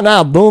 He's like, not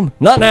now, Boom,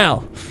 not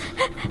now.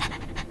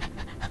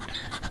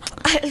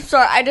 I'm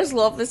sorry, I just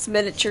love this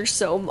miniature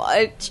so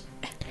much.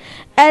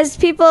 As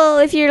people,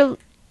 if you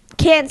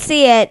can't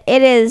see it,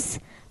 it is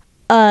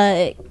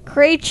a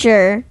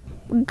creature,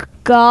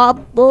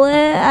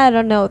 goblin. I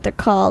don't know what they're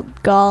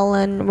called,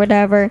 goblin,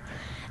 whatever.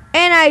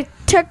 And I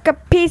took a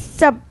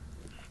picture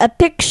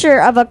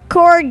of a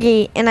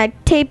corgi and I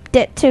taped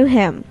it to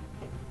him.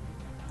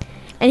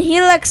 And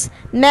he looks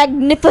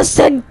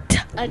magnificent.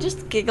 I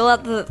just giggle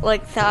at the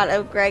thought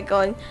of Greg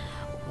going,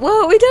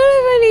 "Whoa, we don't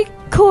have any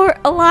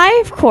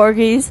alive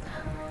corgis,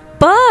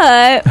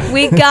 but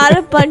we got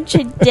a bunch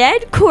of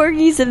dead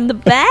corgis in the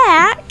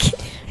back."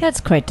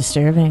 That's quite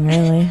disturbing,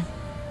 really.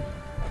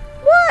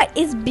 What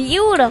is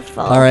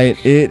beautiful? All right.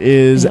 It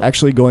is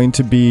actually going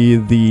to be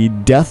the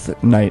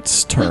Death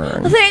Knight's turn.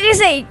 I was going to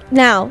say,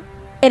 now,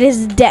 it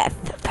is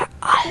death for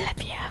all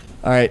of you.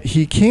 All right,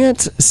 he can't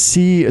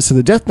see, so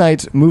the Death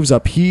Knight moves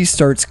up. He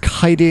starts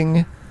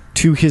kiting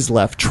to his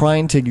left,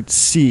 trying to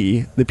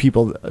see the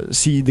people,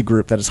 see the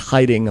group that is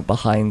hiding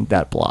behind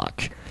that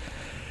block.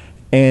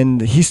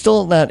 And he's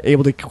still not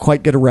able to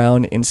quite get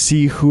around and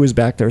see who is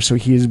back there. So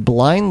he is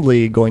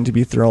blindly going to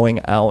be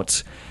throwing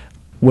out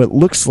what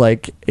looks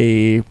like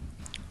a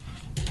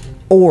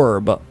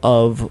orb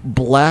of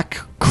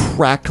black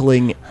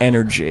crackling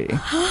energy.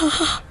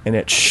 And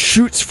it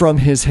shoots from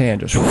his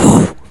hand. Just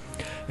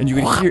and you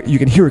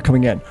can hear it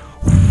coming in.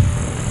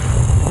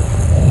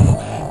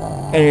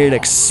 And it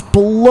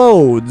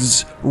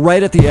explodes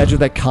right at the edge of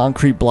that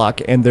concrete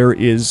block, and there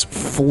is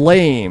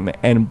flame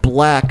and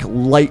black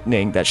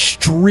lightning that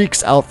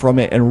streaks out from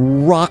it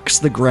and rocks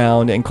the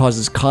ground and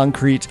causes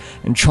concrete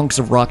and chunks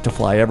of rock to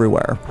fly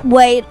everywhere.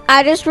 Wait,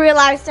 I just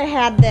realized I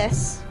had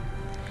this.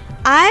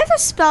 I have a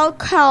spell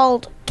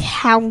called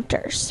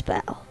Counter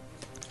Spell.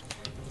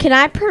 Can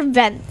I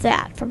prevent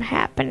that from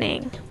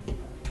happening?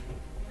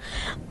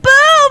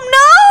 Boom!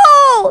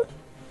 No!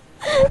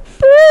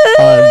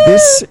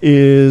 This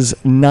is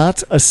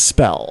not a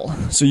spell,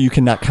 so you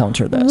cannot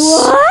counter this.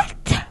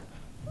 What?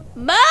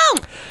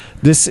 Boom!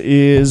 This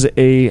is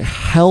a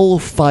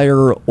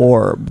Hellfire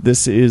Orb.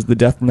 This is the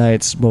Death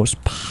Knight's most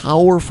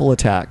powerful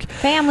attack.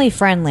 Family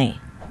friendly.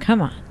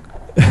 Come on.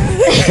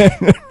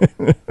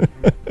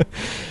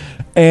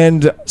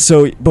 And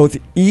so both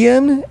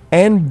Ian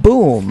and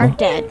Boom Are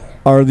dead.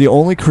 are the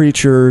only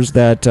creatures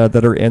that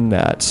are in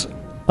that.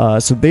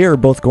 So they are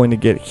both going to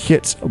get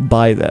hit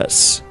by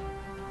this.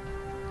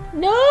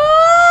 No!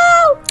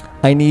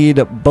 I need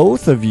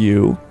both of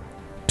you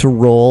to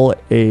roll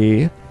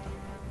a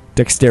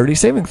dexterity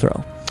saving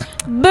throw.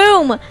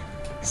 Boom!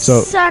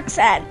 So, Sucks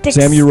at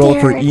dexterity. Sam, you roll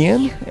it for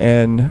Ian,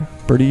 and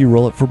Birdie, you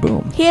roll it for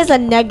Boom. He has a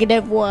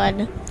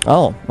 -1.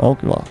 Oh,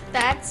 well,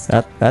 That's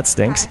that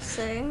stinks.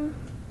 depressing.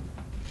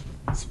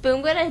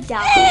 Spoon gonna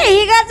die.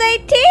 Hey, he got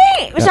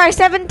 18! Sorry,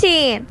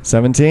 17.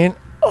 17.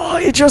 Oh,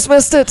 he just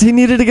missed it. He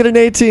needed to get an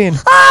 18.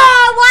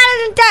 Oh,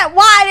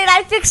 why did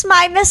I fix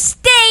my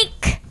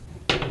mistake?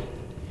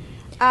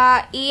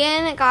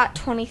 Ian got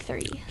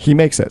 23. He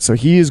makes it. So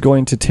he is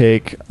going to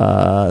take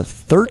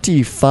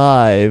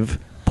 35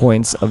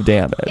 points of If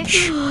damage.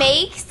 he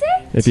makes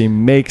it, If he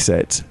makes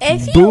it,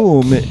 If you-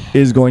 Boom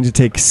is going to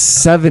take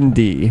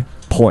 70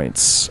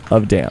 points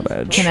of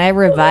damage. Can I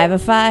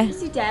revivify?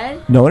 is he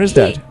dead? No one is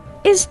dead.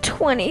 Is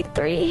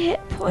 23 hit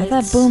I points.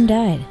 thought Boom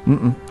died.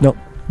 Nope.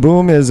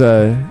 Boom is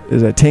a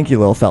tanky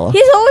little fella.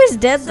 He's always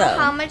dead So though.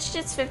 how much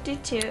does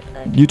 52?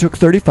 You took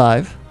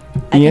 35.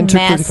 I Ian can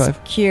took mass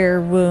 35.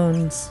 cure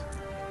wounds.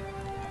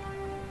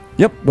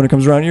 Yep. When it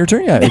comes around to your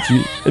turn, yeah.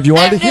 If you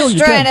wanted to heal, Just you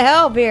trying can. to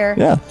help here.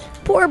 Yeah.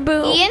 Poor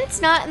Boom.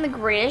 Ian's not in the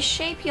greatest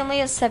shape. He only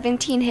has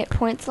 17 hit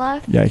points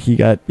left. Yeah.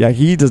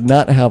 He does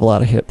not have a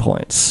lot of hit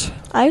points.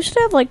 I used to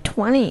have like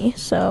 20,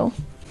 so.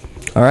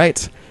 All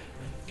right,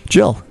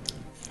 Jill.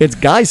 It's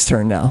Guy's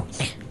turn now.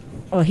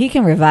 Well, he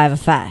can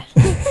revivify.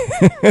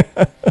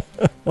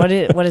 What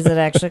is it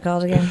actually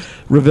called again?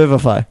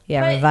 Revivify.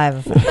 Yeah, But-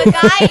 revivify. The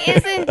guy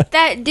isn't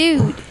that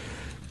dude.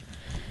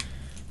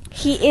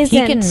 He isn't.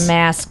 He can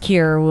mass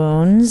cure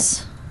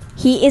wounds.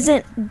 He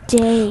isn't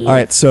Dave. All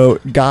right, so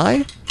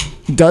Guy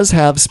does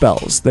have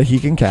spells that he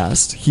can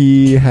cast.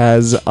 He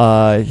has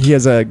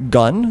a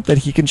gun that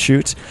he can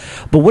shoot.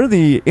 But one of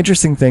the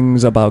interesting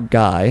things about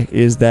Guy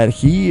is that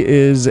he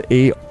is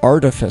a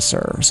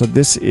artificer. So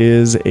this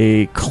is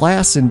a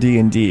class in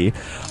D&D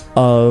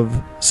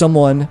of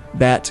someone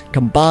that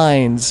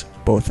combines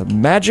both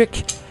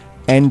magic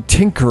and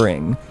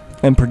tinkering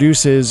and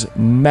produces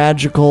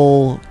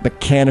magical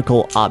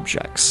mechanical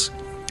objects.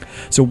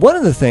 So one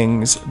of the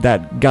things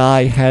that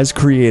Guy has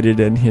created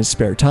in his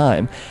spare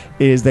time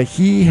is that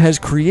he has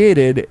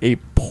created a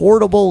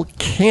portable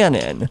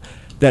cannon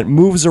that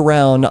moves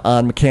around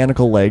on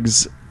mechanical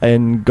legs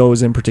and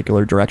goes in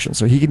particular directions.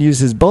 So he can use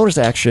his bonus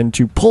action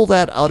to pull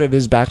that out of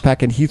his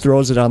backpack, and he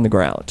throws it on the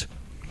ground.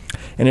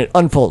 And it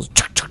unfolds.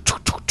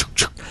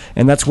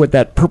 And that's what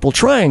that purple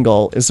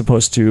triangle is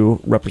supposed to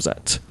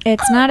represent.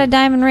 It's not a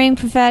diamond ring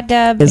for Fat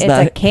Dub. It's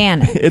not- a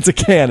cannon. It's a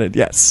cannon,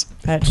 yes.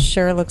 That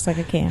sure looks like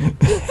a cannon.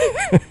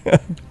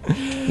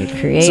 You're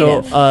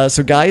creative.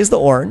 So Guy is the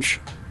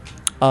orange.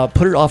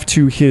 Put it off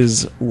to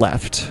his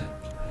left.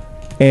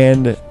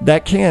 And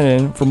that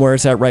cannon, from where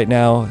it's at right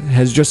now,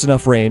 has just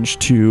enough range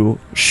to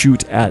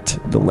shoot at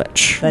the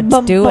Lich.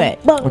 Let's do it.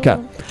 Okay.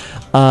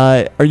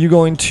 Are you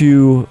going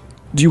to...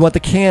 Do you want the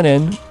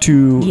cannon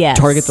to Yes.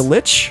 target the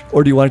Lich?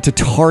 Or do you want it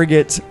to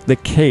target the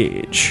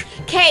cage?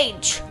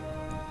 Cage.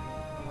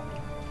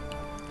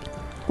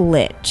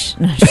 Lich.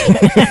 No, just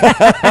kidding.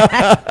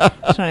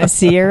 Just want to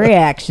see your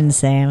reaction,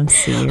 Sam.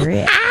 See your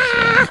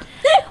reaction.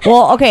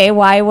 Well, okay.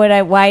 Why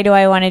do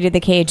I want to do the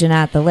cage and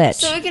not the Lich?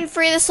 So we can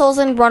free the souls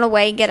and run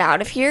away and get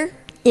out of here?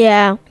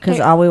 Yeah. Because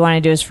all we want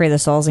to do is free the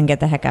souls and get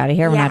the heck out of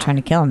here. We're Yeah. not trying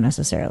to kill them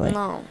necessarily.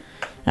 No.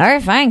 All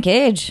right, fine,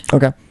 cage.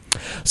 Okay.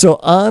 So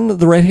on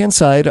the right-hand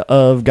side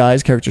of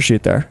Guy's character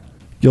sheet there,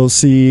 you'll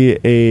see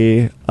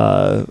in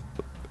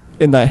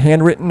the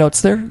handwritten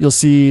notes there, you'll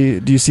see,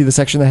 do you see the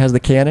section that has the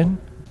cannon?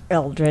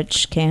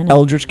 Eldritch Cannon.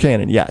 Eldritch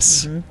Cannon,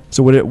 yes.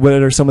 So what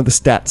are some of the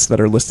stats that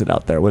are listed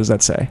out there? What does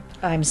that say?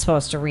 I'm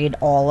supposed to read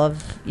all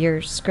of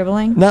your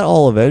scribbling? Not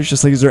all of it. It's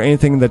just like, is there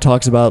anything that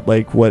talks about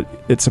like what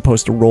it's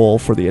supposed to roll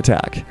for the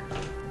attack?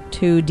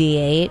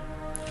 2d8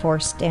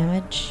 force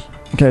damage.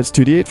 Okay, it's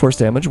 2d8 force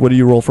damage. What do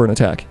you roll for an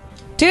attack?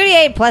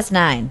 2d8 plus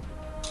 9.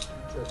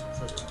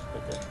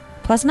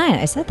 Plus 9,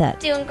 I said that.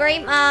 Doing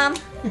great, Mom.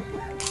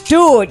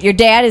 Dude, your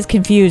dad is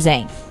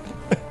confusing.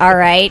 All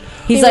right?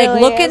 He's He like,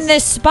 really look is. in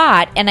this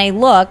spot, and I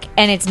look,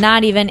 and it's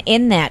not even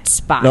in that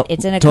spot. Nope.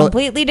 It's in a Totally-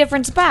 completely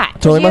different spot.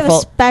 Totally You my have a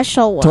fault.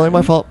 special one. Totally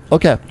my fault.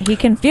 Okay. He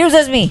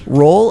confuses me.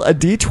 Roll a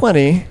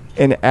d20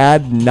 and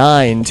add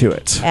 9 to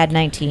it. Add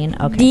 19.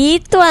 Okay.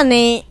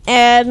 D20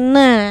 and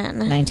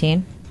 9.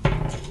 19.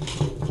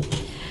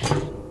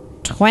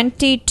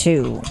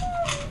 22.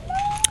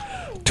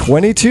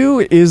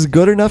 22 is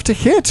good enough to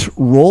hit.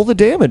 Roll the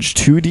damage,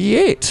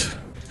 2d8.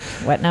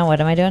 What now?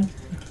 What am I doing?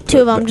 2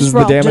 of them. This is Just the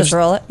roll. damage. Just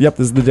roll it? Yep,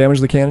 this is the damage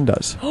the cannon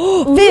does.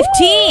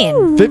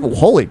 15.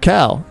 Holy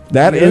cow.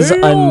 That is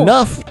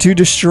enough to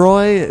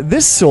destroy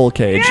this soul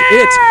cage.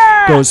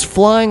 It goes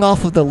flying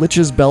off of the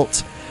Lich's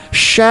belt,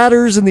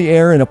 shatters in the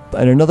air in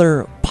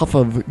another puff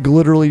of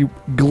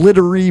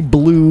glittery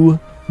blue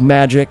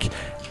magic,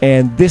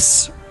 and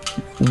this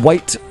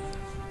white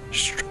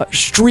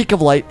streak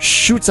of light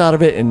shoots out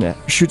of it and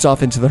shoots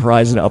off into the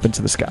horizon, up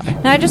into the sky.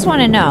 Now, I just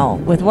want to know,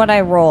 with what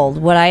I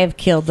rolled, would I have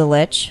killed the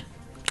Lich?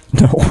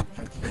 No.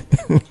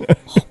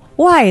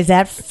 Why is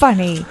that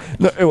funny?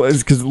 No, it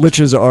was because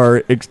Liches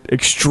are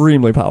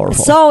extremely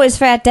powerful. So is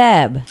Fat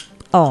Deb.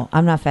 Oh,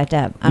 I'm not Fat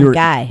Deb. I'm You're-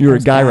 Guy. you're I a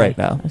was guy right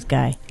now. I was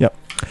Guy. Yep.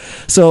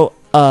 So,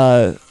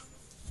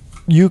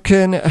 you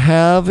can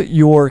have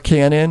your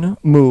cannon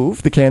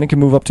move. The cannon can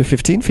move up to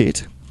 15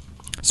 feet.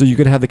 So you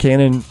could have the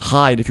cannon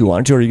hide if you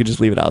wanted to, or you could just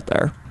leave it out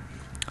there.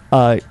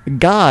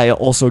 Guy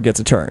also gets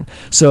a turn.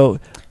 So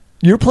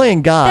you're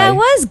playing Guy. That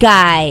was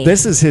Guy.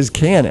 This is his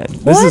cannon.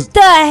 What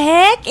the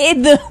heck?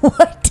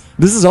 What?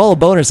 This is all a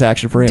bonus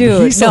action for him. He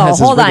Dude, still no, has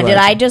his hold on. regular Did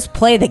I action. just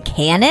play the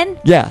cannon?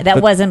 Yeah, That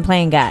but- wasn't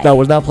playing Guy. That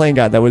was not playing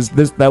Guy. That was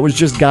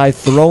just Guy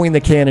throwing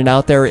the cannon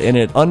out there, and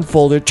it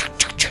unfolded.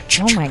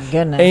 Oh my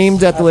goodness.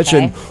 Aimed at the Lich,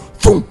 and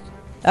boom,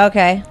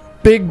 Okay.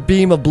 big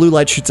beam of blue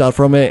light shoots out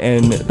from it,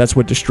 and that's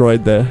what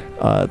destroyed the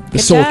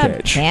Good soul job,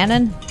 cage.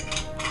 Cannon.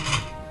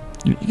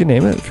 You can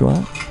name it if you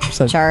want.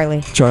 So-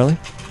 Charlie. Charlie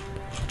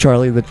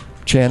the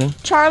Channon.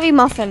 Charlie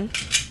Muffin.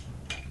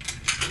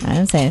 I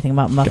didn't say anything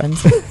about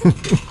muffins.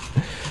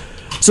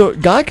 So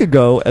Guy could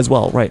go as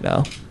well right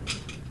now.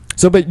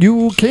 So, but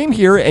you came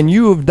here and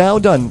you have now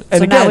done. And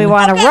So again, now we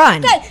want to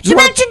run.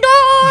 Dimension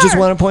door! just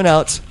want to point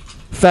out,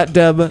 Fat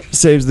Deb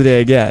saves the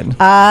day again.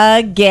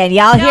 Again.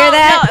 Y'all hear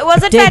that? No, it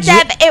wasn't Did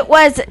Fat Deb. It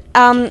was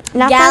not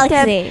Fat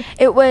Galaxy. Deb.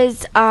 It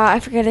was I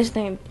forget his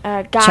name.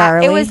 Guy.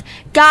 Charlie? It was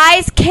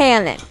Guy's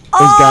Cannon.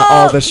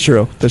 That's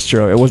true. That's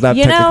true. It was not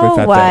You technically know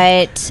Fat Deb.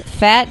 what?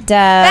 Fat Deb.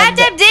 Fat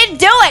Deb didn't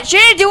do it. She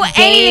didn't do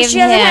anything. Gave She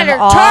hasn't had him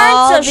her all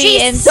turn, so the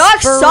she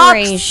sucks.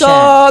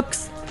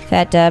 inspiration.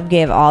 Fat Deb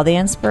gave all the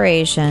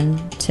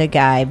inspiration to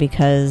Guy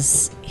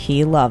because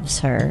he loves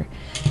her.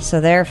 So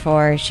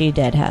therefore, she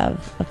did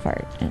have a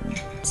part in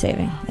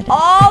saving the day.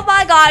 Oh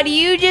my God!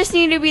 You just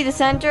need to be the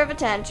center of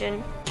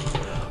attention.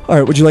 All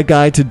right. Would you like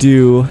Guy to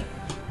do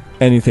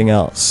anything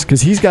else? Because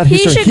he's got his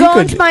He turn. should go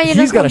into my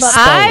He's got a unicorn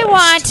spell I list.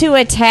 want to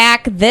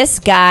attack this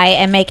guy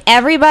and make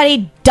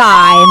everybody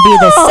die and be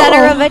the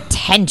center of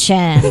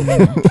attention.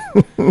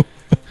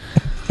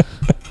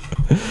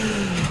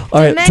 All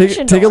right,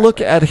 Dimension take a door.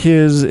 look at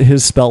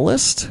his spell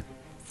list.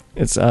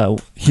 It's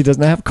he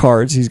doesn't have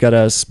cards. He's got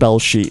a spell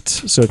sheet.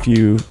 So if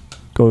you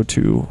go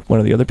to one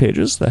of the other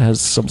pages that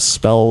has some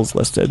spells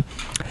listed,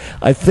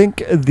 I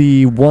think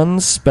the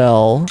one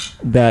spell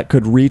that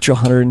could reach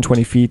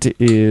 120 feet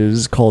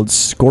is called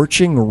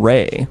Scorching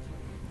Ray.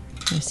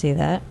 You see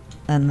that?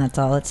 And that's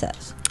all it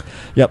says.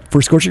 Yep,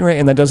 for Scorching Ray,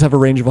 and that does have a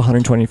range of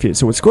 120 feet.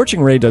 So what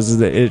Scorching Ray does is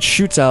that it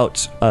shoots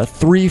out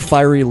 3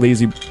 fiery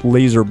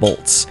laser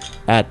bolts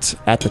at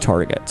the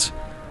target.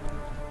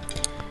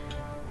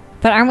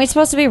 But aren't we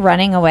supposed to be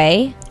running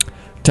away?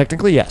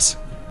 Technically, yes.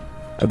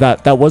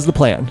 That was the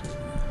plan.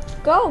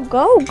 Go,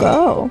 go,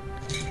 go.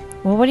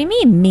 Well, what do you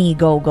mean, me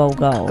go, go,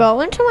 go?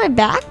 Go into my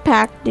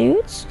backpack,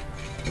 dudes.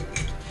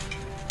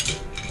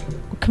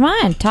 Come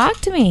on, talk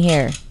to me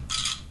here.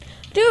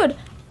 Dude,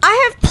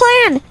 I have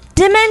planned.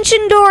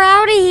 Dimension door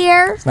out of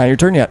here. It's not your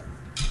turn yet.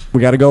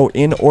 We got to go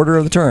in order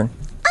of the turn.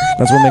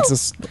 That's what makes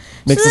this So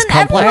then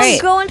complex. everyone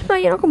go into my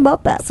unicorn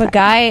butt backpack. So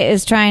Guy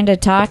is trying to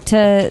talk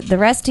to the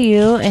rest of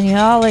you, and you're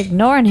all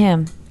ignoring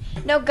him.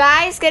 No,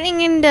 guys,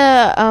 getting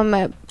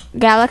into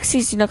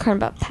Galaxy's unicorn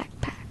butt backpack.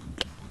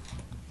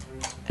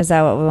 Is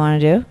that what we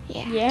want to do?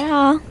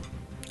 Yeah.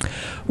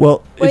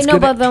 Well, Wait, it's no, gonna,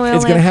 but then we it's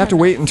only gonna have have to 10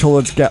 wait until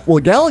it's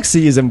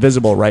Galaxy is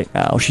invisible right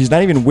now. She's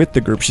not even with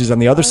the group. She's on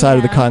the other side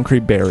of the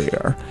concrete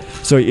barrier.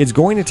 So it's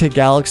going to take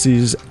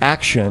Galaxy's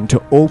action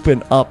to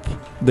open up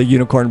the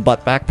unicorn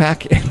butt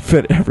backpack and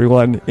fit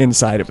everyone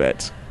inside of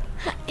it.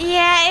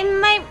 Yeah,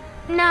 it might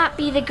not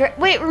be the great.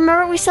 Wait,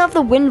 remember we still have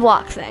the wind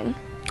block thing.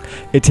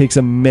 it takes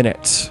a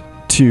minute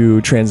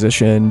to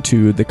transition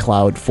to the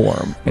cloud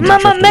form. And to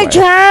Mama drift away.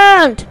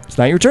 Mage-Hand! It's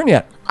not your turn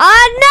yet.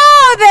 I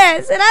know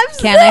this, and I'm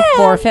Can I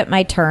forfeit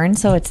my turn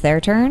so it's their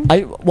turn?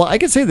 I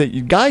could say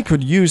that Guy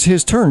could use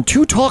his turn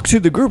to talk to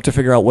the group to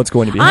figure out what's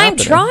going to be I'm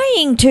happening.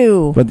 trying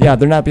to. But yeah,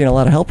 they're not being a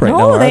lot of help right now,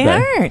 No, are they they?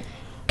 aren't.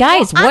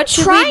 Guys, what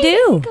should we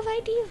do?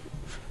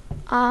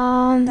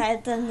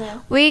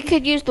 We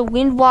could use the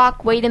wind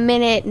walk, wait a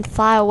minute, and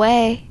fly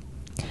away.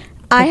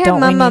 I have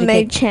Don't we Mama need to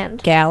get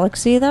Mage-Hand.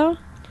 Galaxy, though?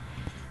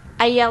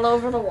 I yell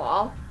over the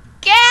wall.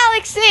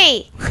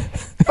 Galaxy!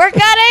 We're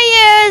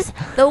gonna use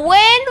the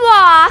wind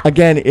walk.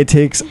 Again, it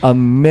takes a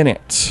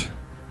minute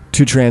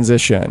to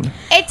transition.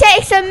 It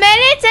takes a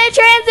minute to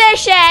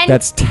transition.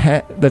 That's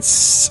 10.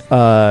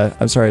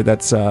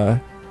 That's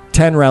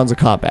 10 rounds of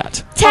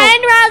combat.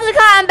 10 rounds of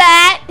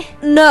combat.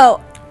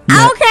 No.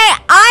 Yeah.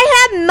 Okay,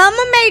 I have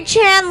Mama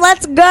Mage-Hand.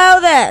 Let's go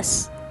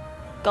this.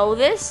 Go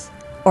this?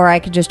 Or I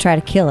could just try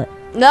to kill it.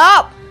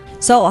 No.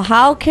 So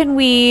how can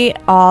we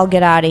all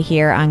get out of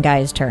here on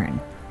Guy's turn?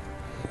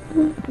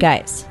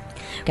 Guys.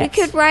 We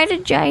could ride a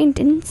giant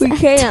insect. We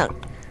can't.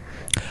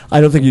 I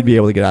don't think you'd be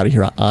able to get out of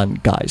here on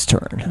Guy's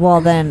turn.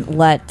 Well, then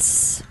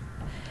let's...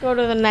 Go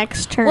to the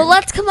next turn. Well,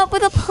 let's come up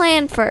with a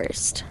plan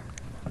first.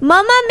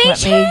 Mama Let me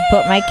Mage-Hand.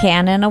 put my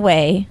cannon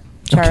away.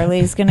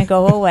 Charlie's going to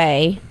go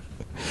away.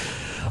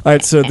 All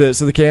right, so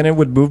the cannon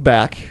would move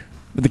back.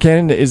 The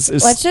cannon is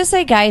Let's just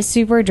say Guy's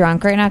super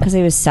drunk right now because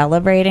he was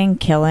celebrating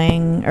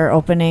killing or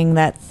opening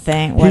that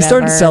thing. he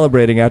started whatever.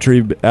 celebrating after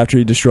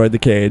he destroyed the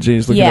cage, and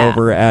he's looking Yeah.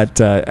 over at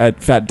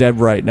Fat Deb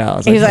right now.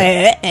 It's He's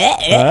like,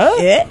 huh?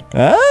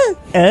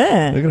 Look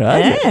at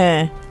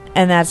that.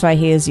 and that's why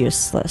he is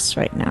useless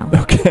right now.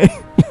 Okay.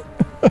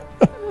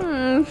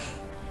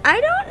 I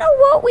don't know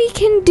what we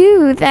can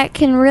do that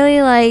can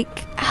really, like,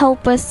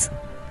 help us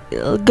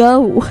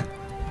go.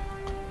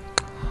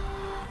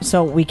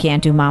 So we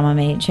can't do Mama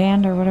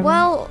Mage-Hand or whatever?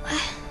 Well,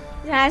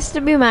 It has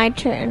to be my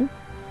turn.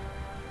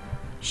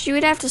 she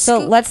would have to So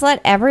scoop. let's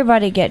let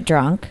everybody get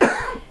drunk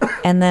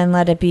and then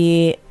let it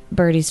be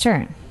Birdie's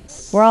turn.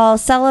 We're all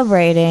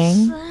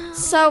celebrating.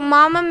 So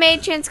Mama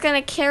Matron's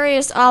gonna carry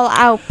us all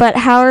out, but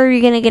how are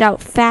we gonna get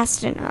out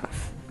fast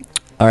enough?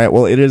 All right.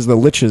 Well, it is the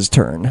Lich's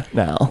turn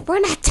now. We're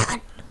not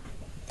done.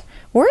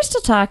 We're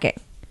still talking.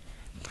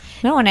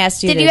 No one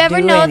asked you Did to you ever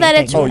do know that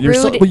anything. it's Oh, you're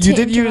rude well, you to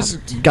did use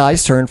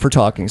Guy's turn for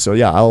talking, so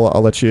yeah, I'll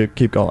let you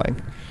keep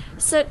going.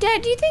 So,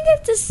 Dad, do you think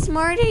it's a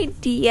smart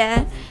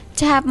idea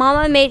to have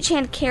Mama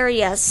Mage-Hand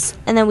carry us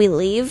and then we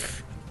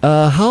leave?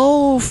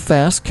 How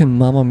fast can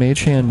Mama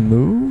Mage-Hand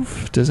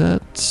move? Does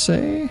that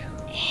say?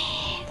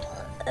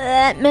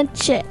 Let me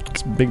check.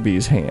 It's Big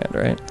B's hand,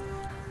 right?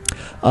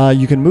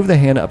 You can move the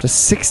hand up to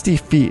 60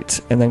 feet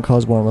and then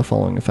cause one of the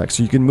following effects.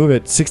 So you can move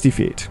it 60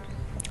 feet.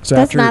 So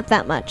That's after, not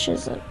that much,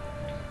 is it?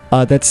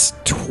 That's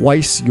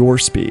twice your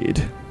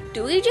speed.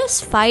 Do we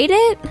just fight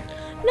it?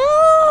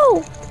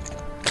 No.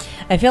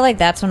 I feel like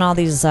that's when all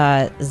these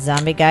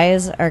zombie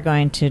guys are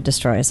going to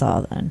destroy us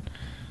all then.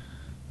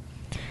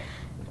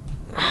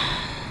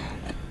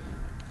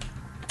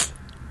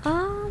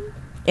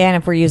 And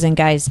if we're using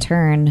Guy's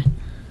turn...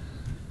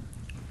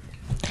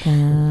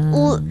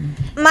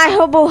 My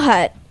hobo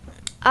hut.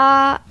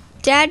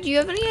 Dad, do you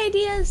have any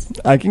ideas?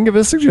 I can give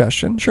a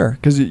suggestion, sure,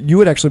 because you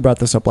had actually brought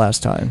this up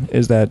last time.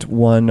 Is that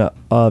one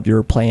of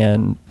your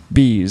plan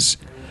B's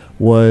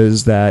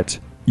was that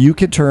you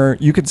could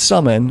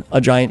summon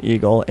a giant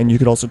eagle, and you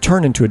could also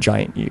turn into a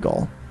giant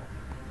eagle,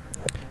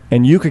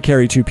 and you could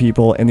carry 2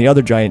 people, and the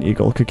other giant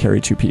eagle could carry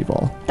 2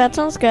 people. That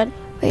sounds good.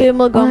 Wait, Boom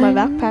will go in my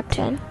one, backpack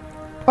then.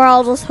 Or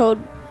I'll just hold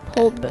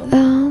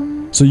Boom.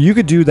 So you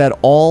could do that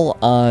all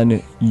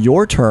on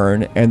your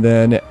turn, and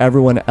then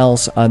everyone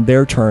else on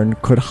their turn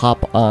could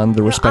hop on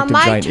the respective On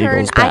my giant turn,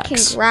 eagle's I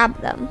backs. can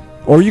grab them.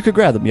 Or you could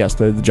grab them. Yes,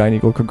 the giant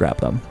eagle could grab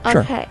them.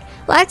 Sure. Okay,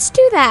 let's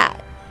do that.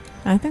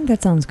 I think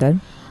that sounds good.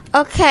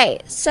 Okay,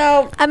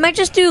 so I might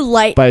just do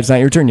light. But it's not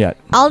your turn yet.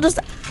 I'll just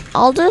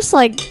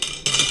like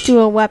do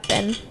a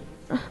weapon.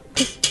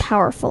 Just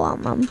powerful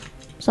on them.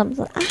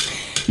 Something.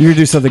 You're gonna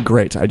do something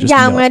great. I just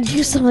Yeah, I'm know. gonna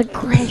do something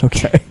great.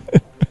 Okay.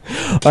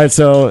 All right.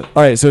 So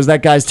is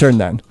that Guy's turn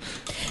then?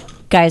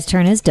 Guy's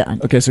turn is done.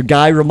 Okay. So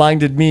Guy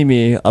reminded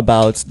Mimi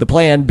about the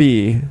plan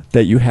B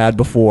that you had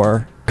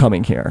before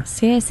coming here.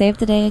 See, I saved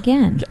the day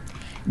again.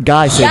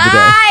 Guy saved the day.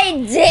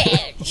 I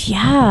did.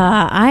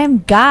 Yeah, I'm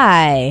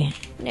Guy.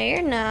 No,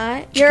 you're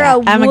not. You're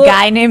I'm a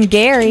guy named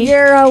Gary.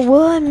 You're a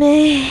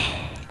woman.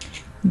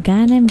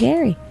 Guy named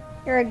Gary.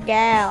 You're a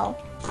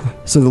gal.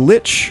 So the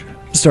Lich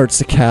starts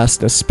to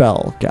cast a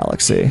spell,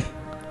 Galaxy.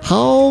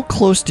 How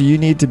close do you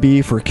need to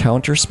be for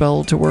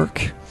counterspell to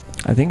work?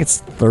 I think it's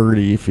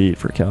 30 feet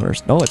for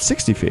counters. No, it's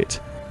 60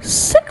 feet.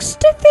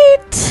 60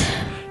 feet.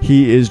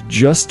 He is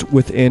just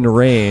within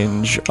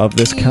range of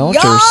this counter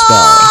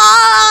spell.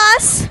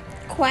 Yes.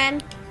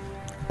 Quen.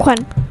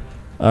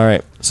 All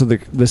right. So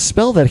the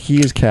spell that he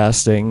is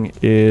casting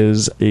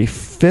is a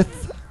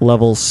 5th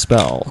level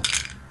spell.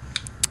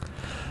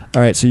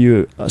 All right, so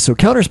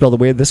counterspell, the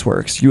way this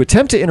works, you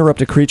attempt to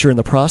interrupt a creature in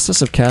the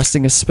process of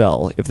casting a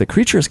spell. If the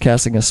creature is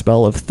casting a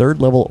spell of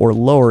 3rd level or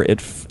lower,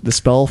 the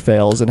spell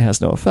fails and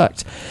has no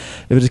effect.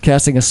 If it is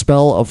casting a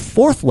spell of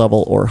 4th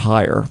level or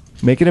higher,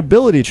 make an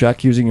ability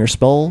check using your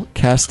spell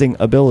casting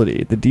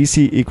ability. The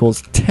DC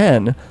equals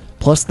 10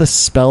 plus the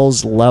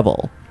spell's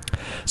level.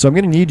 So I'm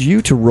going to need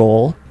you to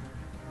roll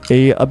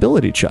a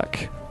ability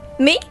check.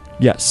 Me?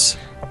 Yes.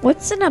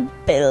 What's an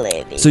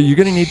ability? So you're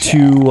going to need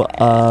to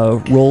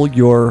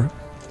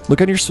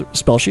look on your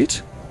spell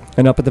sheet,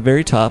 and up at the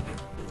very top.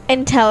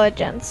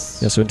 Intelligence.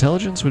 Yeah, so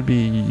intelligence would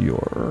be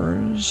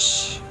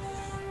yours.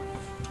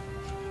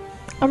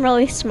 I'm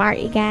really smart,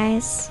 you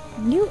guys.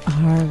 You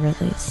are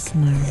really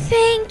smart.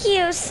 Thank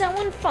you.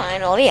 Someone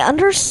finally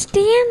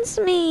understands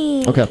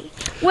me. Okay.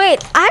 Wait,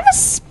 I have a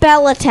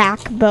spell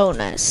attack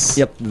bonus.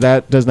 Yep,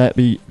 that does not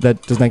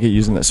get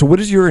used in this. So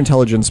what is your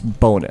intelligence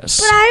bonus?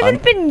 But I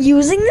haven't been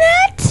using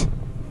that?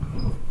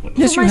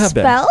 Yes, for you my have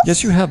spells? been.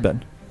 Yes, you have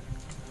been.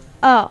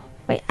 Oh,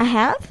 wait, I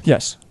have?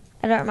 Yes.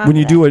 I don't remember. When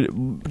you that. do it,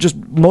 just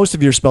most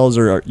of your spells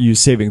are use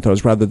saving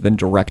throws rather than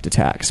direct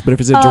attacks. But if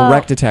it's a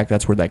direct attack,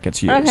 that's where that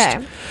gets used.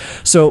 Okay.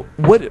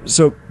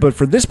 But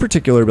for this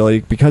particular ability,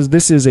 because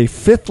this is a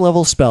 5th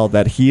level spell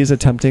that he is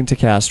attempting to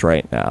cast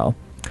right now,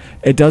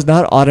 it does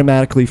not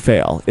automatically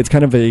fail. It's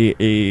kind of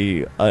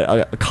a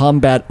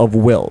combat of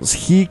wills.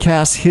 He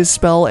casts his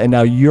spell, and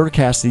now you're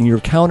casting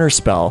your counter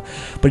spell,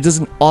 but it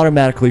doesn't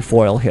automatically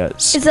foil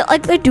his. Is it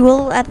like the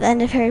duel at the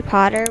end of Harry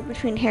Potter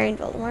between Harry and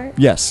Voldemort?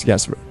 Yes,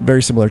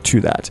 very similar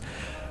to that.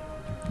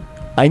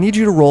 I need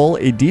you to roll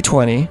a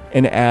d20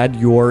 and add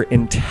your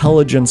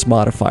intelligence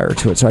modifier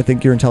to it. So I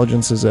think your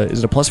intelligence is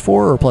it a +4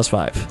 or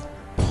 +5?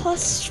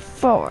 +4.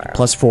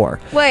 +4.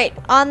 Wait,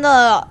 on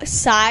the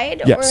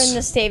side or Yes. in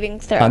the saving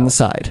throw? On the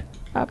side.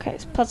 Okay,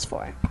 it's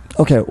 +4.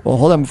 Okay, well,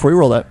 hold on before you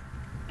roll that.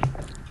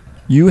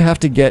 You have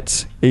to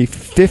get a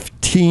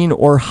 15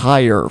 or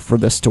higher for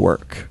this to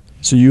work.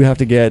 So you have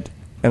to get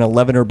an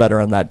 11 or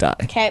better on that die.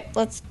 Okay,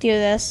 let's do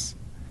this.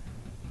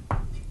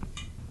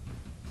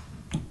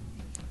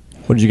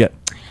 What did you get?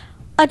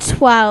 A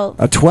 12.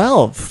 A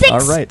 12. 16, All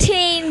right.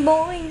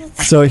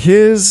 boys. So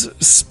his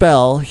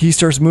spell, he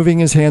starts moving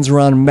his hands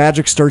around.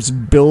 Magic starts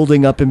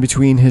building up in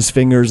between his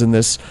fingers, and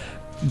this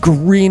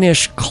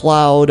greenish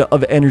cloud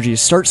of energy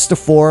starts to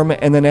form.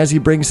 And then as he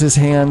brings his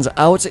hands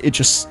out, it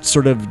just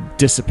sort of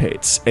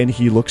dissipates, and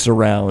he looks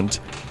around,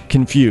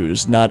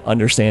 confused, not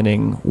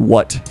understanding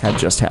what had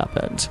just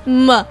happened.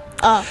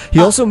 He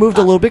also moved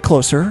a little bit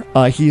closer.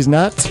 He's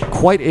not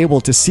quite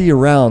able to see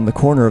around the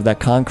corner of that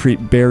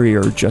concrete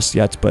barrier just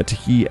yet, but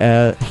he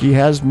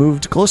has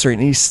moved closer,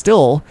 and he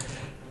still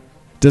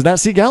does not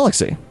see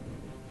Galaxy.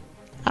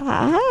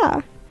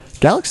 Ah.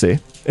 Galaxy,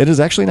 it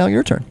is actually now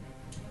your turn.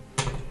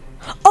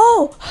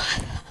 Oh!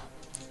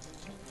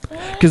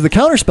 Because the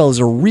counterspell is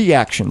a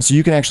reaction, so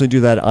you can actually do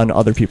that on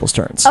other people's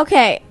turns.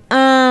 Okay,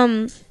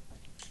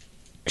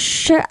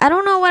 sure, I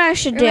don't know what I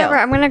should Remember,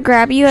 do. I'm gonna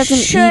grab you as an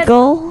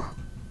eagle.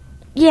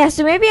 Yeah,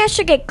 so maybe I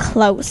should get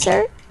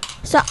closer.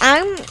 So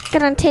I'm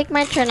gonna take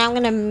my turn. I'm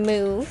gonna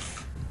move.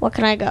 What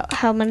can I go?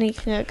 How many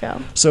can I go?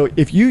 So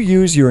if you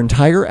use your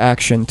entire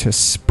action to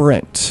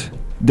sprint,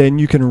 then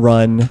you can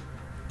run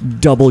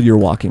double your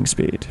walking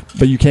speed.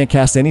 But you can't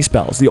cast any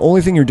spells. The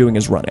only thing you're doing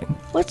is running.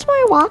 What's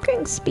my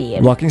walking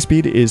speed? Walking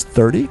speed is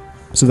 30,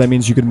 so that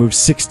means you can move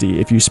 60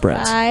 if you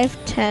sprint.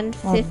 5, 10,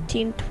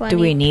 15, 20. Do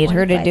we need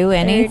her to 25, do 30.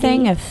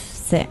 anything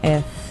if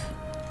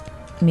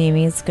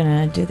Mimi's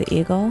gonna do the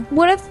eagle?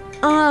 What if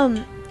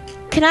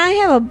can I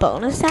have a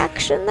bonus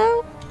action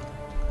though?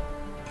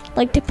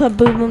 Like to put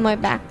Boom in my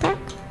backpack?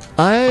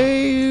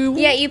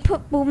 Yeah, you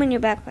put Boom in your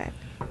backpack.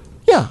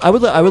 Yeah, I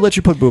would let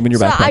you put Boom in your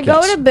backpack. So I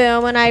go yes. to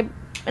Boom and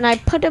I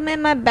put him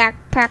in my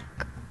backpack.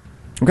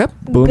 Okay.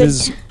 Boom Good.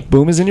 is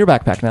in your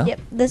backpack now.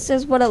 Yep, this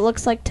is what it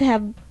looks like to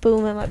have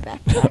Boom in my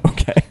backpack.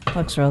 Okay.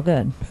 Looks real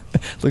good.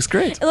 Looks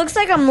great. It looks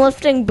like I'm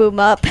lifting Boom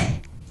up.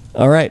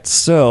 All right,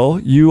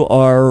 so you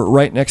are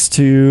right next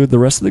to the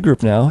rest of the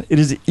group now. It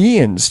is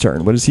Ian's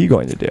turn. What is he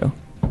going to do?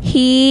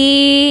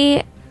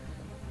 He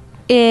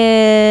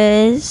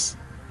is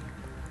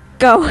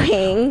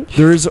going.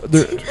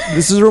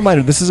 This is a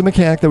reminder. This is a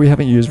mechanic that we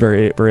haven't used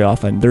very, very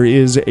often. There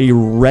is a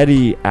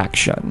ready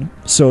action.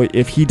 So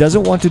if he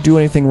doesn't want to do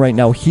anything right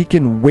now, he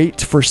can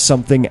wait for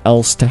something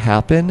else to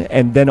happen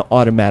and then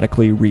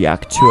automatically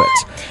react to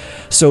it.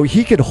 So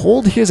he could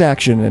hold his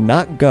action and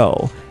not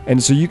go.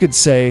 And so you could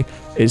say,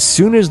 as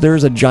soon as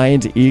there's a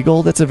giant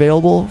eagle that's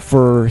available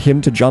for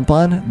him to jump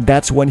on,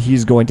 that's when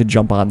he's going to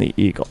jump on the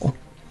eagle.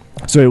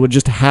 So it would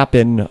just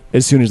happen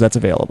as soon as that's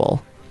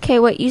available. Okay,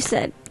 what you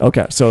said.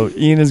 Okay, so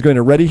Ian is going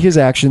to ready his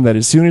action that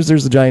as soon as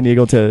there's a giant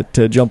eagle to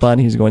jump on,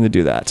 he's going to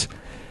do that.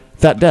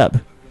 Fat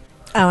Deb,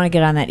 I want to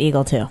get on that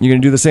eagle too. you're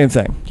going to do the same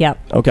thing.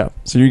 Yep. Okay,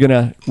 so you're going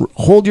to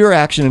hold your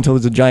action until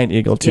there's a giant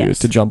eagle Yes.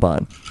 to jump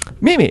on.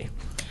 Mimi,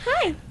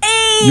 Hi.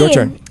 your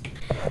turn.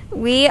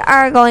 We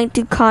are going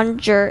to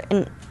conjure,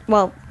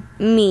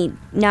 me,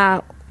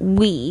 not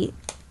we,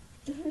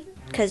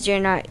 because you're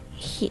not.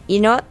 You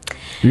know what?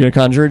 You're gonna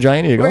conjure a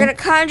giant eagle. We're gonna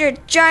conjure a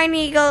giant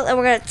eagle, and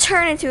we're gonna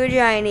turn into a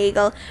giant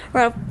eagle.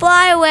 We're gonna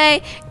fly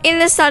away in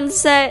the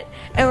sunset,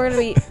 and we're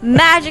gonna be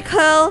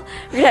magical.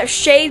 We're gonna have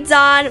shades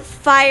on,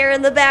 fire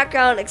in the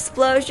background,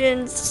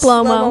 explosions,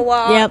 slow-mo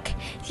walk. Yep.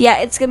 Yeah,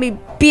 it's gonna be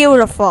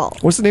beautiful.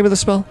 What's the name of the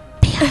spell?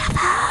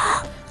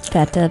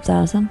 Fat Dub's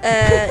awesome.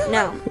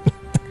 No.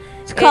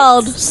 It's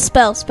called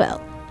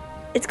Spell.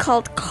 It's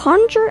called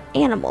Conjure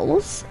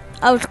Animals.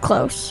 I was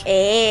close.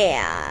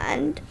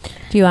 And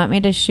Do you want me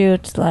to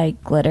shoot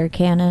like glitter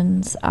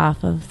cannons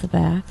off of the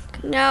back?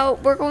 no,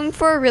 we're going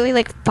for a really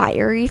like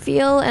fiery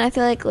feel, and I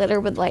feel like glitter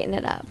would lighten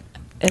it up.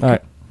 It All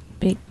right. could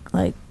be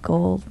like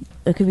gold.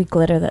 It could be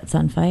glitter that's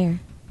on fire.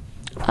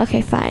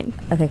 Okay, fine.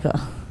 Okay, cool.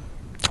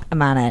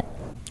 I'm on it.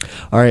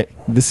 All right.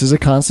 This is a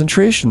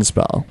concentration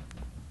spell.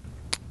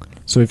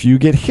 So if you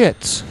get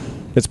hit,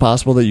 it's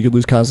possible that you could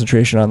lose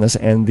concentration on this,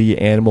 and the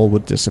animal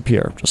would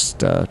disappear. Just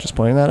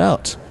pointing that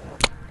out.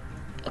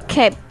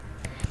 Okay.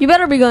 You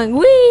better be going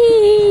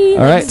wee.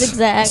 All right.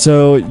 Zigzag.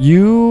 So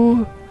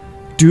you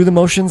do the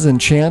motions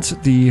and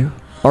chant the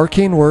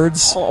arcane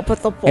words,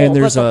 and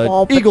there's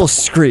a eagle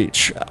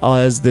screech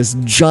as this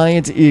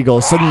giant eagle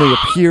suddenly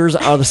appears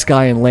out of the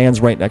sky and lands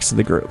right next to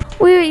the group.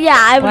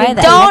 Why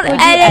the Don't heck would you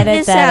edit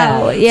this that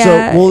out. out?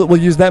 Yeah. So we'll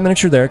use that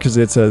miniature there because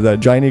it's the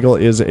giant eagle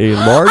is a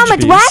large I'm a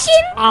beast.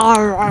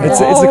 dragon. It's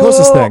the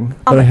closest thing that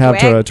I'm I a have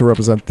dragon. to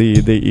represent the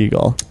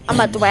eagle. I'm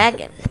a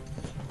dragon.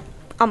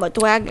 I'm a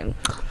dragon.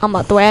 I'm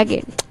a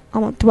dragon.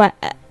 I'm a dragon.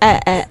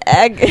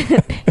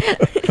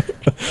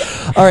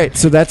 All right,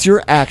 so that's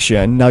your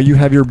action. Now you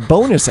have your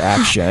bonus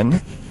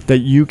action that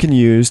you can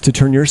use to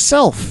turn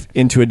yourself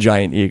into a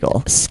giant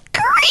eagle.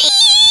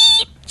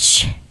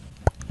 Screech.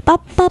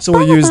 So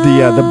we'll use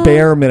the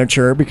bear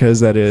miniature because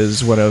that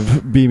is one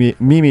of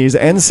Mimi's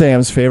and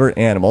Sam's favorite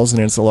animals,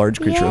 and it's a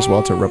large creature as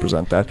well to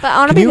represent that. But I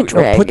wanna Can be you the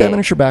dragon. put that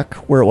miniature back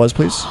where it was,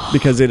 please?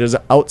 Because it is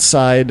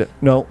outside.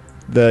 No,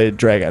 the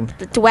dragon,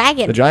 The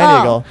dragon. the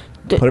giant eagle.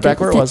 Put it back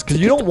where it was because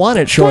you don't want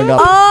it showing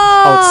up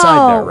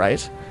outside there,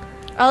 right?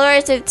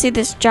 Otherwise, I'd see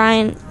this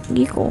giant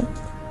eagle.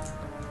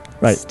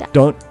 Right. Stop.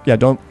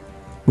 Don't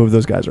move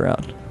those guys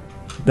around.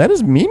 That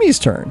is Mimi's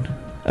turn,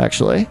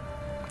 actually.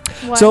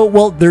 So,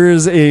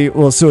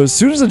 so as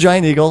soon as the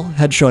giant eagle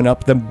had shown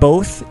up, then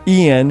both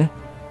Ian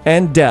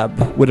and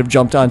Deb would have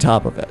jumped on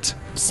top of it.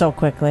 So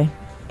quickly.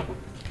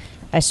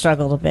 I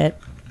struggled a bit,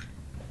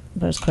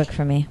 but it was quick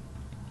for me.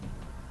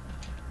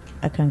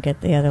 I couldn't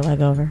get the other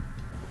leg over.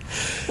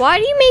 Why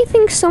do you make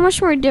things so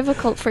much more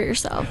difficult for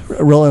yourself?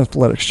 Roll an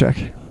athletics check.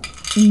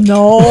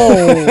 No.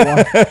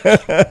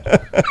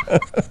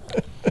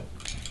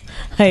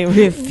 I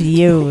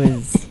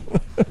refuse.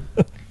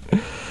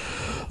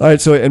 All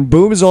right, so, and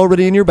Boom is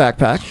already in your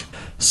backpack.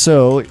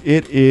 So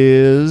it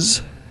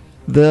is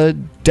the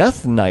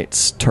Death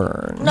Knight's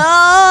turn.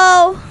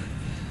 No.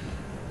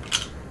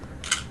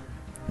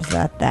 Is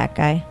that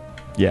guy?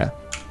 Yeah.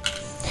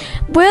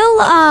 Will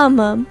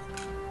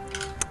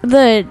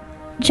the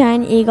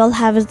giant eagle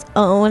have its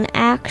own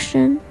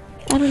action?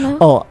 I don't know.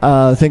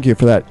 Oh, thank you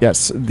for that.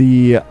 Yes,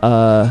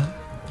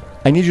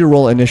 I need you to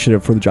roll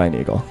initiative for the giant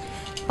eagle.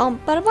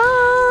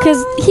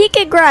 Because he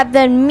could grab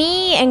then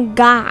me and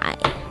Guy.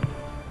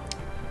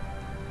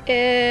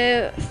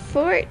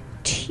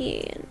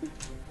 14.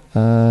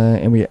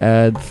 And we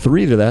add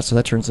 3 to that, so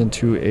that turns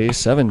into a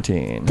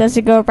 17. Does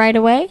it go right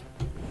away?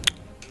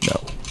 No,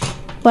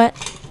 What?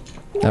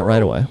 not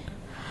right away.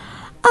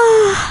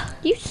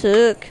 You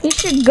suck. It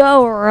should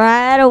go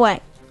right away.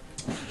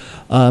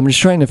 I'm just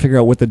trying to figure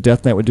out what the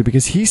Death Knight would do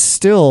because he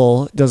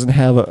still doesn't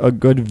have a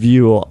good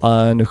view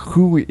on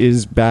who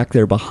is back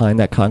there behind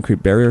that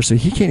concrete barrier, so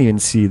he can't even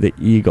see the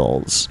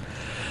eagles.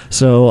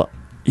 So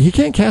he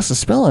can't cast a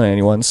spell on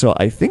anyone. So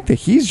I think that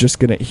he's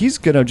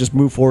gonna just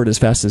move forward as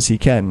fast as he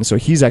can. So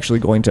he's actually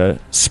going to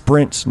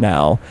sprint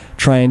now,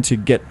 trying to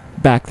get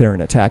back there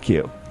and attack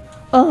you.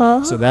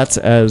 So that's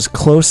as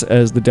close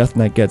as the Death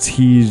Knight gets.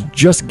 He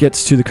just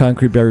gets to the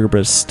concrete barrier,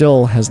 but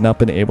still has not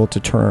been able to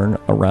turn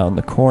around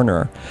the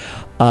corner.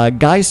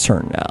 Guy's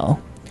turn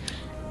now.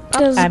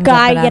 Does I'm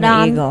Guy jumping get on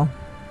on? the eagle.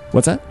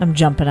 What's that? I'm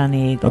jumping on the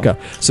eagle. Okay,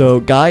 so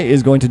Guy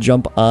is going to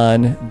jump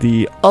on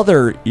the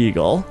other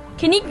eagle.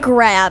 Can he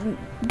grab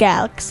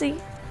Galaxy?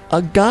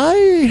 A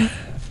Guy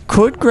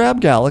could grab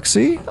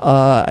Galaxy,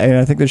 and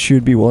I think that she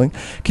would be willing.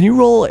 Can you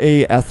roll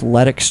a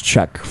athletics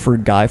check for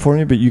Guy for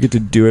me? But you get to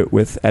do it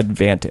with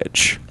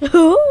advantage.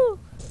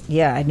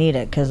 Yeah, I need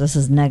it because this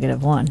is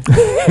 -1.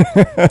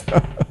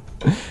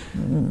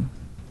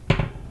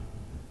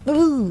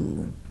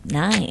 Ooh,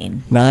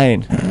 9.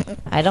 9.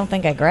 I don't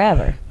think I grab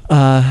her.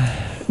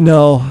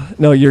 No,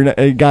 you're not.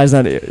 Guy's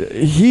not.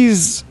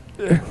 He's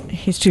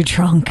He's too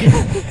drunk.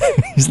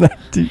 he's not.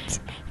 He's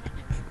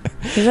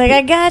like,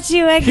 I got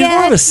you. He's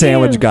more of a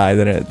sandwich guy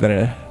than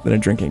a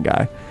drinking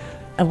guy.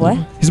 A what?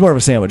 He's more of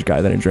a sandwich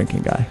guy than a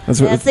drinking guy.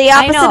 That's what. That's the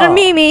I opposite know. of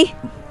Mimi.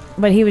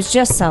 But he was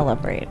just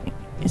celebrating.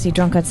 Is he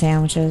drunk on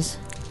sandwiches?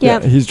 Yeah.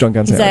 he's drunk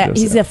on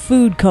sandwiches. He's a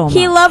food coma.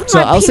 He loved So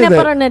my I'll say peanut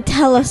that- butter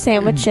Nutella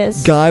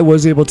sandwiches. Guy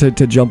was able to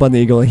jump on the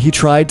eagle. He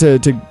tried to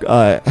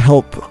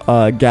help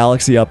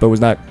Galaxy up, but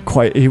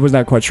he was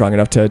not quite strong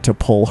enough to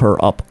pull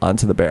her up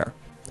onto the bear.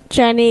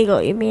 Giant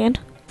eagle, you mean?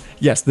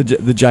 Yes, the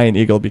giant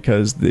eagle,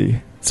 because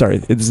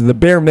it's the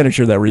bear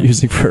miniature that we're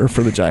using for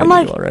the giant I'm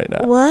like, eagle right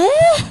now.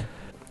 what?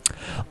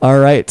 All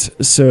right,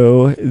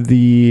 so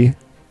the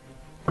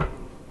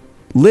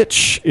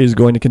Lich is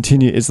going to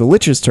continue. It's the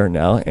Lich's turn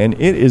now, and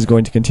it is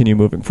going to continue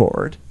moving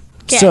forward.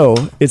 Okay. So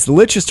it's the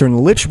Lich's turn.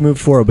 The Lich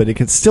moved forward, but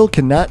it still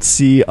cannot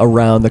see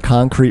around the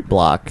concrete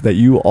block that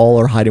you all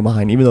are hiding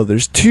behind, even though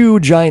there's 2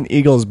 giant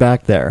eagles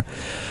back there.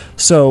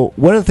 So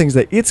one of the things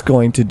that it's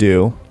going to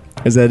do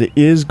is that it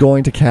is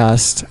going to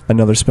cast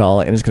another spell,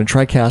 and it's going to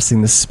try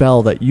casting the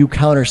spell that you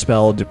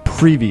counterspelled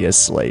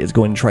previously. It's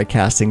going to try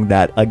casting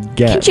that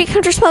again. Can she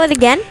counterspell it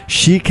again?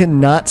 She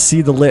cannot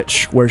see the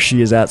Lich where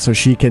she is at, so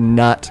she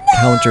cannot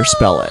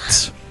counterspell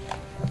it.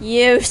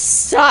 You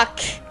suck.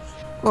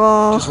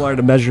 Oh. Just wanted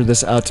to measure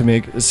this out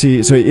to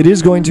see. So it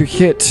is going to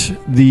hit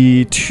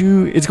the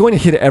 2. It's going to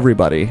hit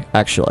everybody,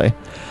 actually.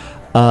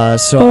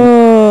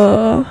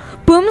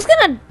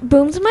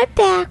 Boom's in my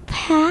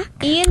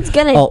backpack. Ian's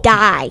gonna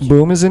die.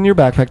 Boom is in your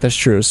backpack. That's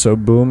true. So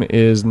Boom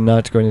is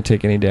not going to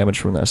take any damage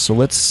from this. So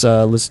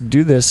let's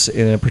do this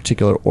in a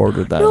particular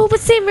order then. No, but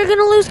Sam, you're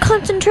gonna lose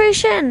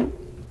concentration.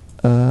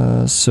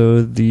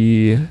 So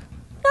the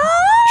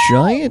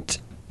giant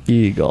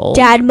eagle.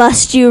 Dad,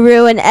 must you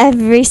ruin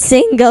every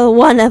single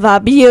one of our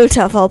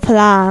beautiful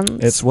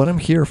plans? It's what I'm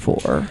here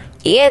for.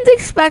 Ian's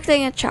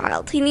expecting a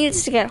child. He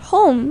needs to get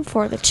home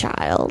for the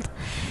child.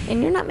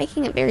 And you're not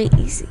making it very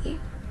easy.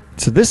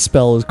 So this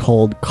spell is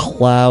called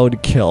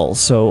Cloud Kill.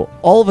 So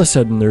all of a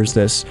sudden there's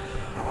this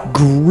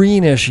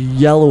greenish,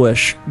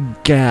 yellowish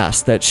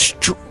gas that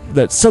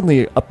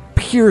suddenly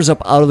appears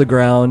up out of the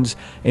ground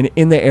and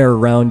in the air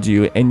around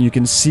you, and you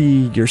can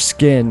see your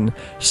skin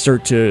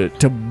start to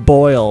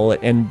boil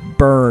and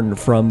burn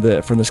from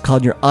this cloud.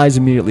 And your eyes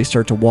immediately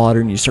start to water,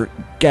 and you start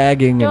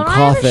gagging and Don't I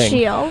have a coughing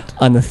shield?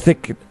 on the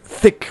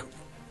thick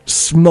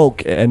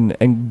smoke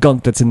and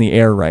gunk that's in the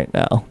air right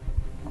now.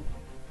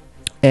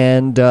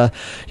 And so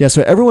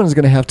everyone is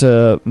going to have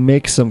to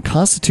make some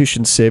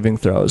Constitution saving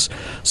throws.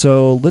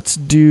 So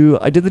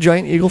I did the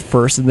giant eagle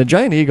first, and the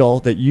giant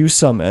eagle that you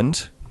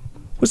summoned,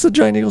 what's the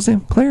giant eagle's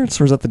name? Clarence,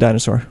 or is that the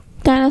dinosaur?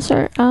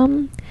 Dinosaur.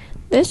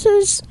 This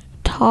is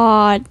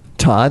Todd.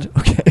 Todd?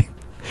 Okay.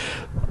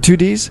 2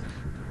 Ds?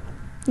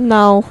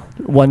 No.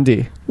 1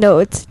 D. No,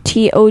 it's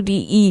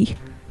TODE.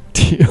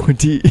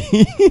 TODE.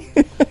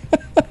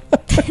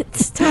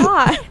 It's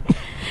Todd.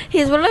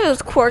 He's one of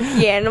those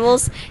quirky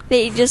animals that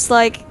you just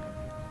like,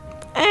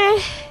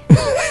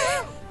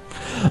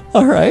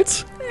 All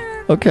right.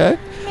 Okay.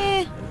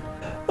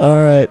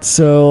 All right.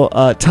 So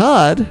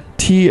Todd,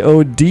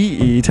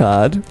 TODE,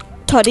 Todd,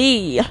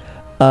 Toddy.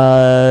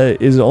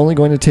 is only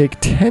going to take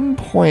 10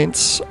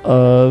 points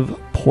of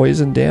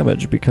poison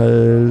damage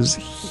because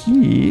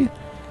he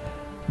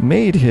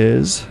made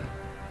his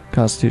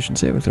Constitution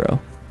saving throw.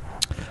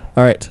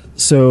 All right.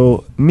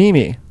 So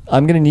Mimi,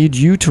 I'm going to need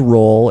you to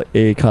roll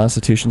a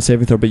Constitution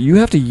saving throw, but you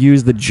have to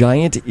use the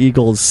giant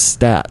eagle's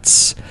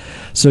stats.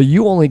 So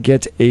you only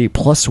get a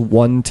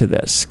 +1 to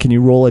this. Can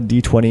you roll a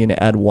d20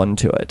 and add 1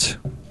 to it?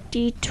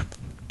 D20.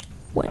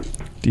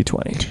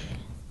 D20.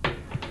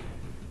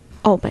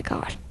 Oh my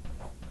god.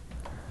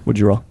 Would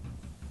you roll?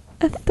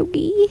 A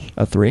 3.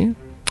 A 3?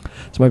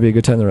 This might be a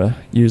good time to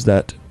use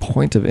that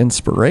point of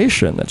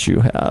inspiration that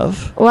you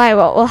have. Why?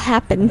 What will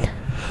happen?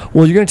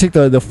 Well, you're going to take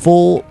the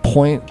full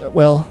point.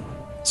 Well,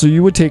 so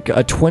you would take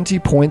 20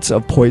 points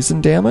of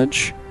poison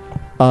damage,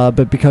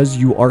 but because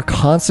you are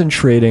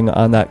concentrating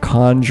on that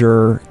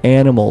conjure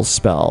animal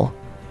spell,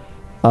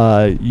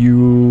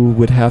 you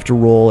would have to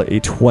roll a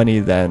 20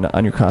 then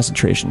on your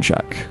concentration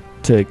check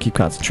to keep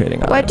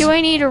concentrating on Why it. do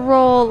I need to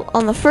roll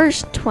on the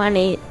first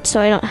 20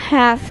 so I don't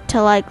have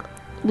to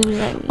lose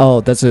any? Oh,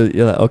 that's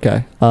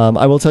okay.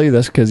 I will tell you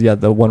this because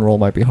the one roll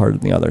might be harder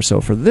than the other.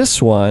 So for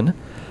this one,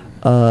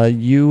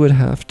 you would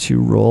have to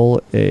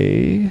roll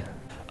a.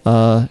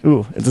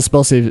 It's a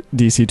spell save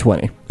DC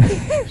 20.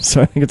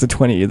 So I think it's a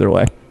 20 either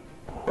way.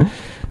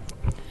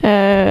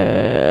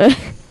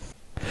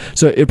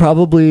 So it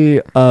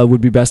probably would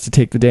be best to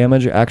take the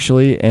damage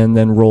actually, and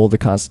then roll the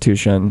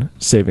Constitution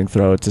saving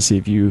throw to see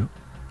if you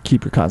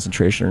keep your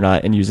concentration or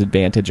not, and use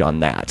advantage on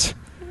that.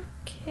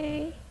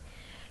 Okay.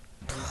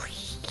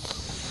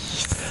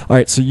 All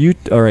right.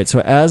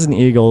 So as an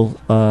eagle,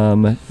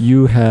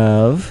 you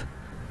have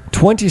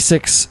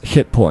 26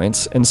 hit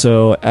points, and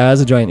so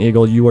as a giant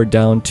eagle, you are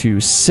down to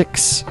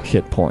 6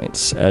 hit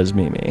points as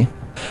Mimi.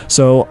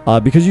 So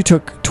because you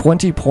took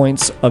 20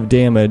 points of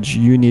damage,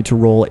 you need to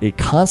roll a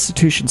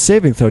Constitution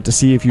saving throw to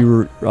see if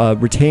you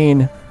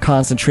retain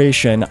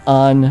concentration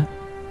on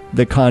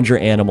the conjure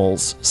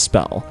animals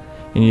spell,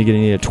 and you're going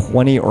to need a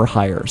 20 or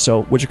higher.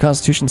 So what's your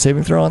Constitution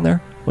saving throw on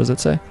there? What does it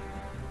say?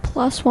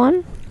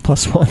 +1.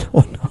 +1.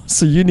 Oh no!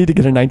 So you need to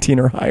get a 19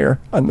 or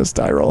higher on this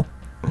die roll.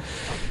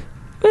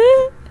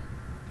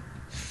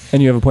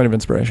 And you have a point of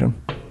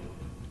inspiration.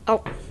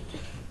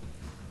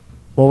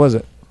 What was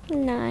it?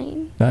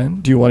 9.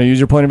 9. Do you want to use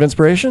your point of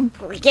inspiration?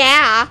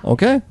 Yeah.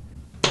 Okay.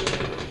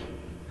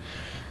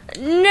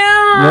 No.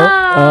 Nope.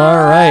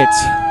 All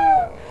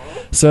right.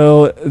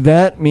 So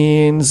that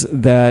means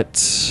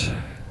that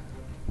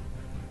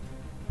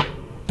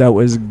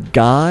was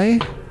Guy.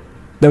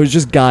 That was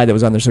just Guy that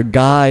was on there. So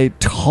Guy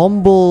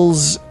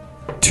tumbles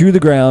to the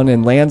ground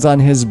and lands on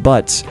his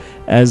butt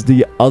as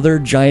the other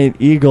giant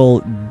eagle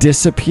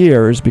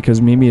disappears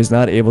because Mimi is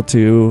not able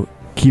to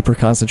keep her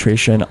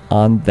concentration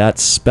on that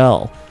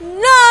spell.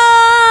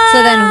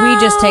 So then we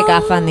just take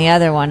off on the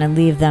other one and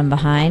leave them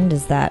behind?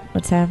 Is that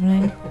what's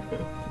happening?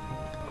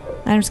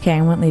 I'm just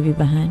kidding. I won't leave you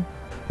behind.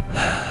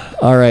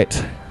 All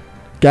right.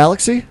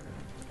 Galaxy,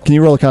 can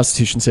you roll a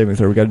Constitution saving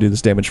throw? We got to do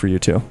this damage for you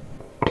too.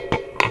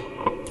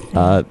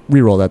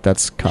 Reroll that.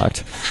 That's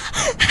cocked.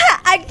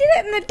 I did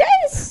it in the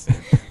dice.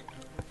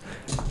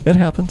 It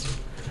happens.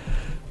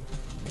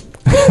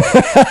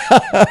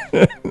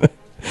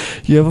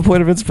 You have a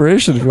point of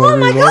inspiration if you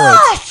want to reroll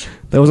Gosh. it.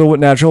 That was a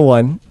natural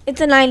one.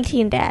 It's a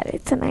 19, Dad.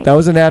 It's a 19. That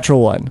was a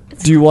natural one.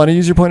 Do you want to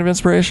use your point of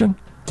inspiration?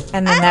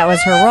 And then that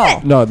was her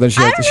roll. No, then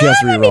she has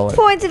to reroll it.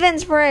 Points of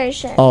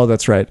inspiration. Oh,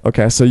 that's right.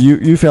 Okay, so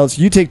you failed.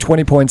 So you take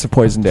 20 points of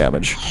poison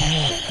damage.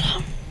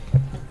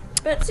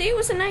 But see, it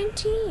was a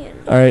 19.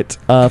 All right,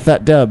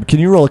 Fat Deb, can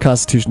you roll a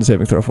Constitution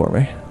saving throw for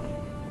me?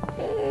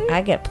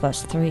 I get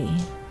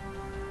 +3.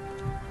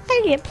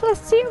 I get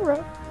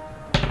 +0.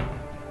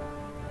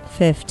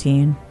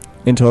 15.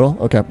 In total?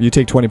 Okay, you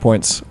take 20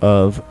 points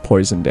of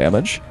poison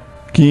damage.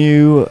 Can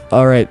you...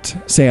 All right,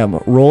 Sam,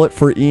 roll it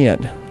for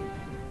Ian.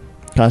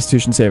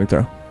 Constitution saving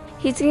throw.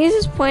 He's going to use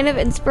his point of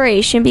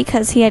inspiration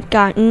because he had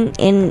gotten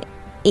an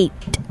 8.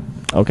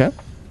 Okay.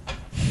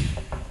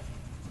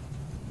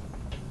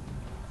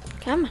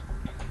 Come on.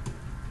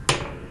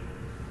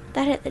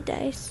 That hit the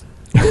dice.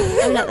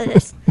 Oh, not the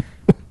dice.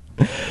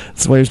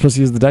 That's why you're supposed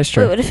to use the dice Wait,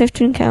 tray. would a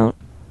 15 count?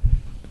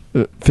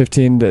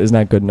 15 is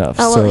not good enough.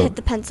 Oh, so well, it hit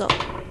the pencil.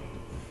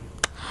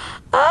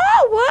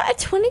 Oh, what? A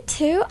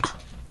 22?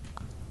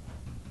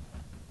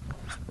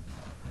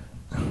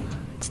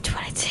 It's a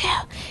 22.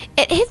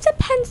 It hit the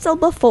pencil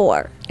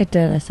before. It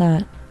did, I saw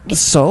it.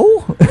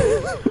 So?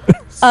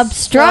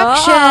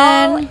 Obstruction!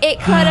 Oh, it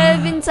could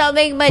have been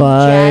something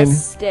Fine.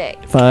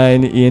 majestic.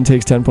 Fine. Ian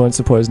takes 10 points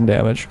of poison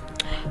damage.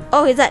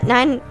 Oh, he's at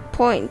 9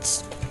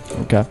 points.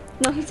 Okay.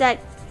 No, he's at...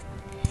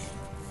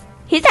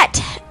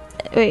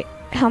 Wait,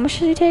 how much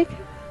did he take?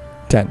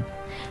 10.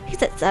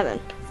 He's at 7.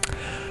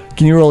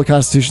 Can you roll a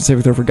Constitution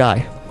saving throw for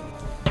Guy?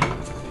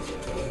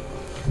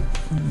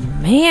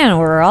 Man,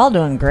 we're all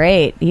doing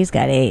great. He's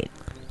got 8.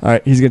 All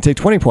right, he's going to take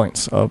 20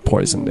 points of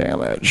poison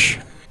damage.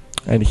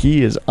 And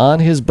he is on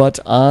his butt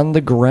on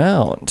the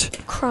ground.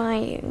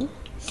 Crying.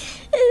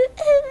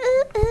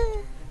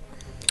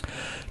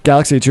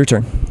 Galaxy, it's your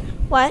turn.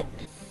 What?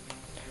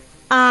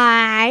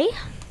 Right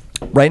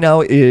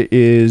now, it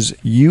is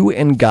you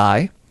and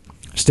Guy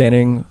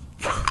sitting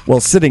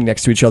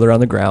next to each other on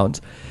the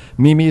ground.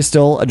 Mimi is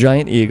still a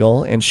giant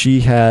eagle, and she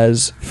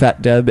has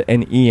Fat Deb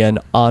and Ian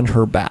on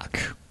her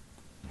back.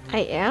 I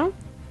am?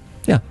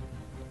 Yeah.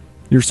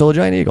 You're still a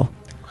giant eagle.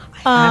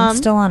 I'm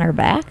still on her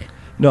back.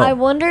 No. I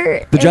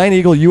wonder... The giant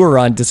eagle you were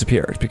on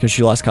disappeared because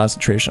she lost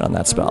concentration on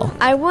that spell.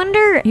 I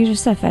wonder... You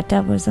just said Fat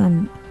Deb was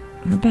on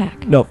her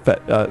back. No,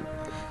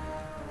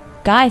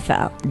 Guy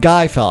fell.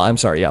 Guy fell. I'm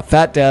sorry. Yeah,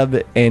 Fat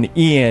Deb and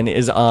Ian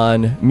is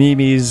on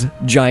Mimi's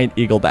giant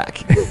eagle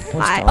back.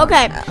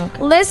 Okay,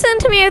 listen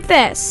to me with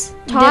this.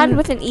 Todd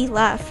with an E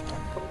left.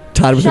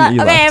 Todd with an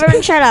E Okay, left.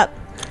 everyone shut up.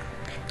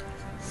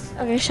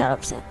 Okay, shut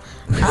up, Sam.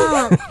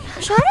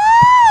 Shut up!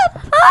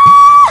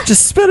 Ah!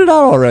 Just spit it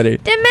out already.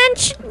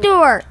 Dimension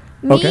door.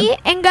 Me Okay.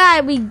 and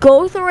Guy, we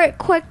go through it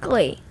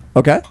quickly.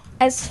 Okay.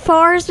 As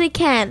far as we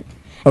can.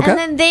 Okay. And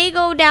then they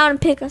go down and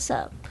pick us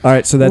up. All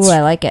right. So that's Ooh,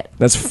 I like it.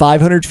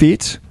 500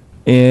 feet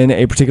in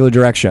a particular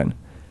direction.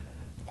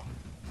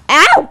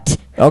 Out!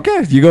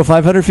 Okay, you go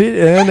 500 feet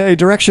in a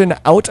direction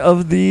out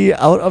of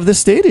the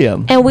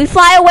stadium. And we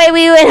fly away,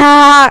 we went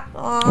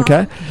ha.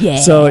 Okay. Yeah.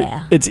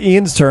 So it's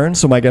Ian's turn.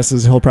 So my guess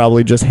is he'll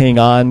probably just hang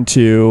on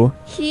to.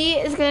 He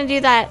is gonna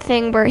do that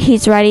thing where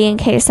he's ready in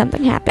case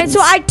something happens. And so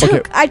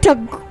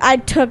I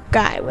took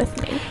Guy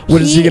with me.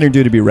 What is he gonna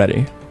do to be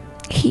ready?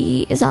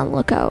 He is on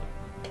lookout.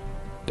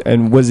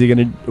 And what is he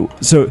going to...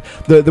 So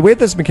the way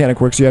this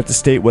mechanic works, you have to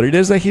state what it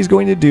is that he's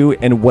going to do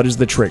and what is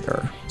the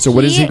trigger. So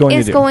what is he going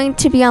to do? He is going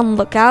to be on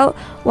lookout,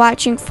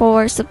 watching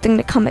for something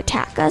to come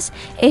attack us.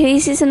 If he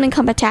sees something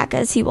come attack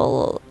us, he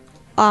will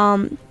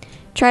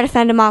try to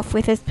fend him off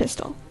with his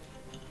pistol.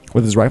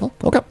 With his rifle?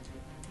 Okay.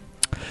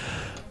 All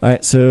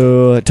right,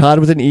 so Todd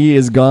with an E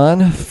is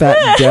gone. Fat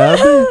Deb,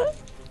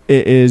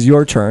 it is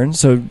your turn.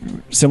 So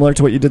similar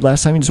to what you did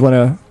last time, you just want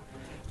to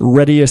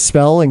ready a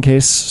spell in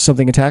case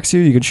something attacks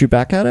you. You can shoot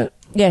back at it.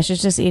 Yeah,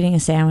 she's just eating a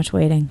sandwich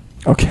waiting.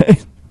 Okay.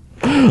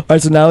 All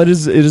right, so now it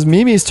is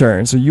Mimi's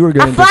turn. So you are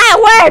going to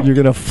fly away. You're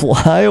going to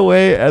fly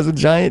away as a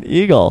giant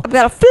eagle. I'm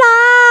gonna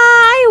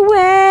fly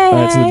away.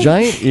 All right, so the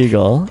giant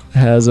eagle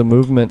has a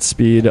movement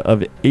speed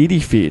of 80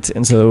 feet,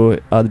 and so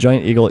the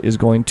giant eagle is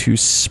going to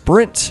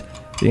sprint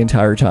the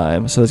entire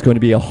time. So it's going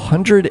to be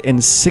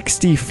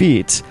 160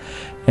 feet,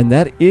 and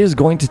that is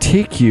going to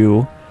take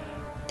you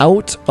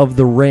out of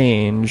the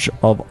range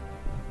of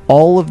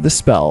all of the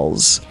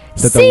spells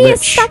that See the ya,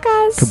 lich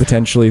suckers. could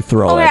potentially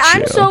throw Okay, at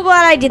you. I'm so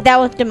glad I did that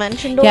with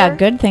Dimension Door. Yeah,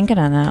 good thinking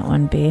on that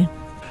one, B.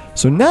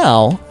 So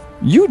now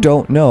you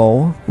don't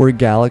know where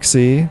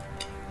Galaxy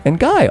and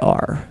Guy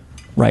are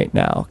right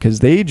now because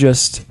they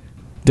just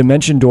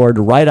dimension doored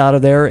right out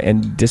of there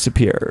and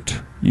disappeared.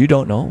 You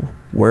don't know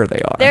where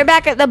they are. They're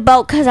back at the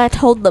boat because I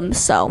told them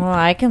so. Well,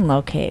 I can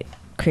locate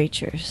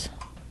creatures.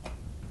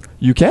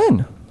 You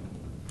can.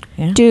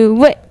 Yeah.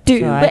 Do it, do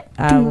So it,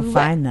 I do will it.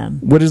 find them.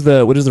 What is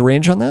the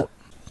range on that?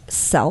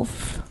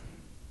 Self.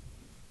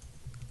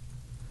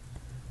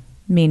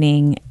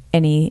 Meaning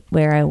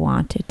anywhere I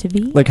want it to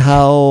be. Like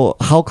how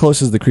close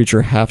does the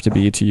creature have to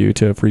be to you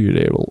for you to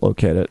be able to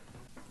locate it?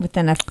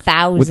 Within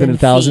 1,000 Within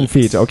 1,000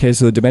 feet. Okay,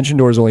 so the dimension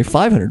door is only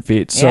 500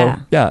 feet. So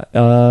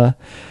yeah,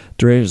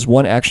 duration is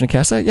 1 action to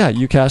cast that. Yeah,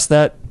 you cast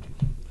that.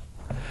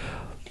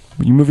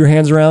 You move your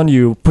hands around.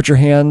 You put your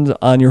hand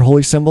on your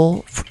holy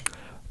symbol.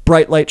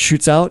 Bright light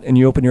shoots out, and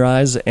you open your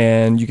eyes,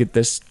 and you get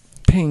this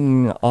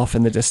ping off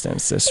in the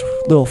distance. This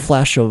little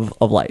flash of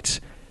light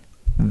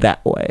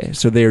that way.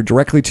 So they are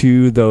directly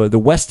to the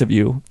west of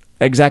you,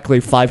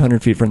 exactly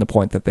 500 feet from the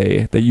point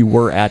that you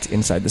were at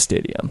inside the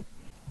stadium.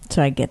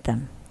 So I get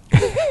them.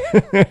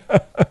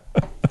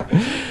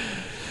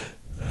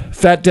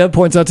 Fat Deb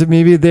points out to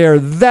Mimi they're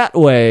that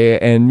way,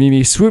 and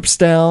Mimi swoops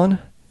down,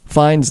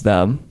 finds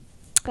them.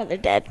 Oh, they're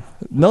dead.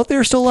 No,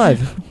 they're still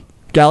alive.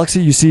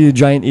 Galaxy, you see a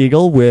giant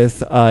eagle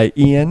with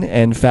Ian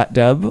and Fat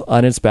Deb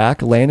on its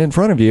back land in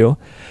front of you.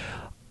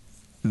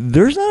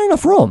 There's not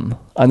enough room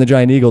on the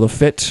giant eagle to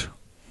fit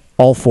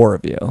all 4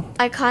 of you.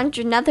 I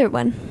conjured another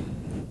one.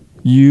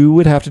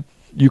 You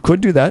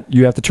could do that.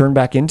 You have to turn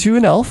back into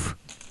an elf,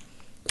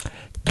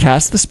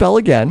 cast the spell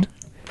again,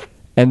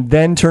 and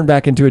then turn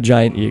back into a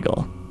giant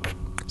eagle.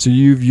 So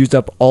you've used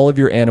up all of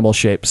your animal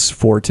shapes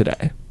for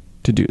today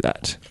to do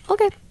that.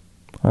 Okay.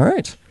 All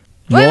right.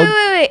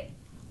 Wait.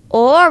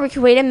 Or we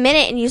could wait a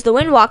minute and use the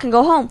wind walk and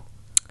go home.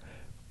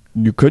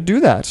 You could do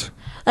that.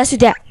 Let's do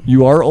that.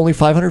 You are only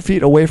 500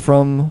 feet away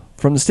from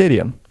the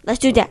stadium. Let's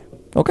do that.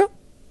 Okay.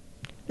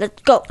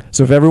 Let's go.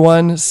 So if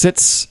everyone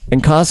sits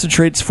and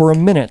concentrates for a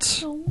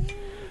minute,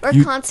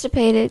 We're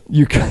constipated.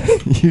 you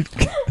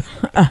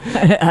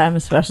I'm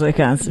especially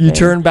constipated. you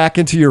turn back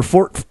into your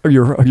fart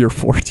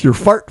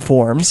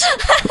forms.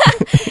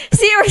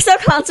 See, we're so You're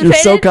constipated.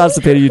 so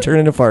constipated you turn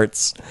into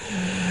farts.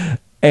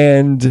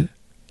 And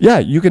yeah,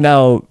 you can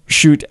now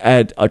shoot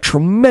at a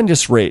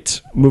tremendous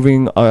rate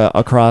moving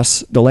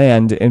across the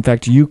land. In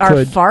fact, you Our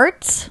could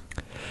farts?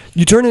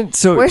 you turn it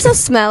so We're so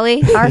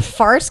smelly. Our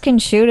farts can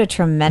shoot a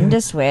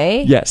tremendous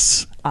way?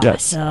 yes.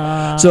 Yes.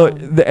 Awesome.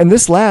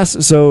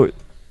 So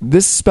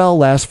this spell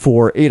lasts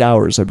for 8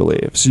 hours, I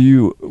believe. So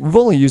you've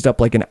only used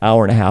up like an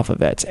hour and a half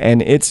of it,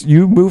 and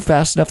you move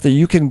fast enough that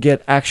you can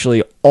get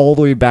actually all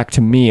the way back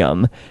to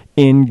Miam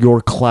in your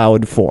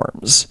cloud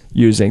forms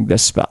using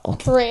this spell.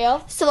 For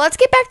real. So let's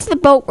get back to the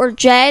boat where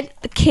Jed,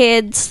 the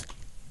kids,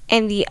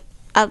 and the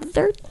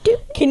other dude.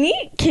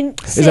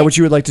 Is that what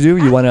you would like to do?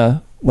 You want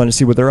to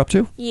see what they're up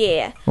to?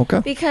 Yeah.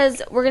 Okay.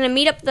 Because we're gonna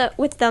meet up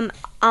with them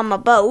on my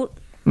boat.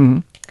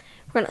 Mm-hmm.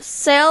 We're gonna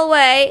sail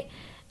away.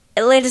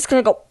 Atlantis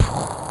gonna go.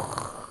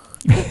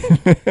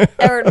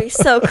 That would be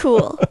so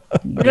cool.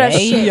 We're gonna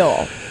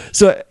shoot.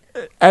 So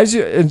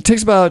it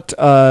takes about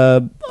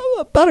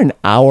an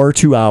hour,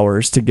 2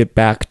 hours to get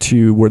back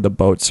to where the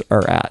boats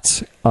are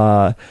at.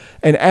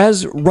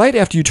 And right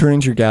after you turn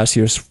into your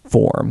gaseous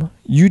form,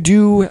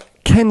 you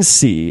can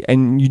see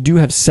and you do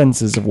have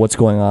senses of what's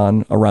going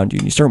on around you.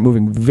 And you start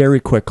moving very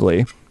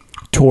quickly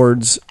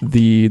towards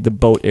the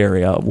boat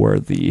area where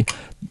the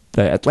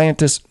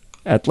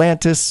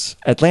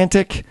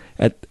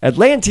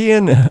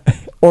Atlantean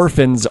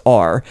orphans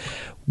are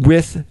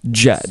with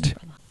Jed.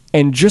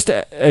 And just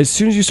as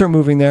soon as you start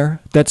moving there,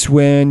 that's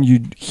when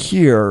you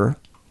hear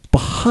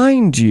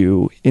behind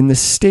you in the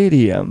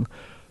stadium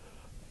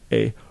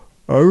a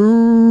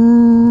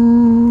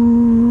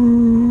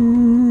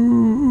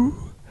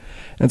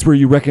that's where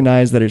you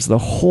recognize that it's the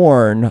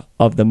horn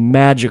of the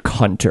magic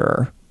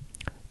hunter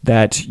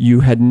that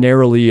you had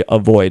narrowly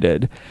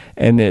avoided.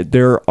 And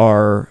there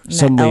are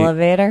suddenly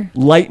elevator?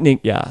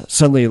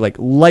 suddenly like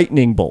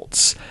lightning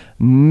bolts,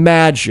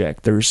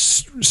 magic. There's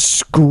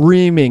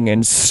screaming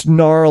and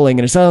snarling,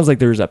 and it sounds like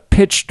there's a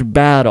pitched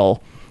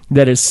battle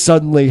that is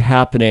suddenly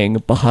happening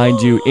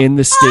behind you in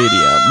the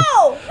stadium.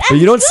 But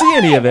you don't see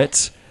any of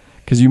it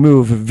because you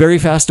move very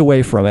fast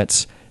away from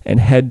it and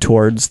head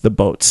towards the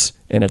boats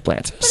in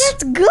Atlantis.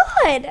 That's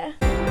good.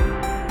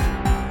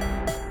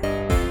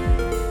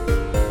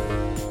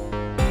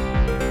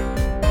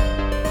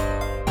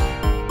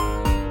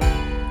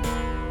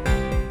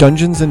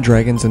 Dungeons &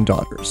 Dragons &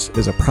 Daughters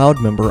is a proud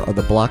member of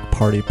the Block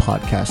Party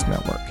Podcast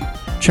Network.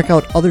 Check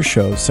out other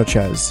shows such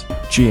as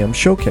GM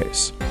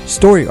Showcase,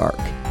 Story Arc,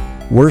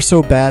 We're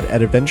So Bad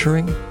at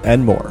Adventuring,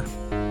 and more.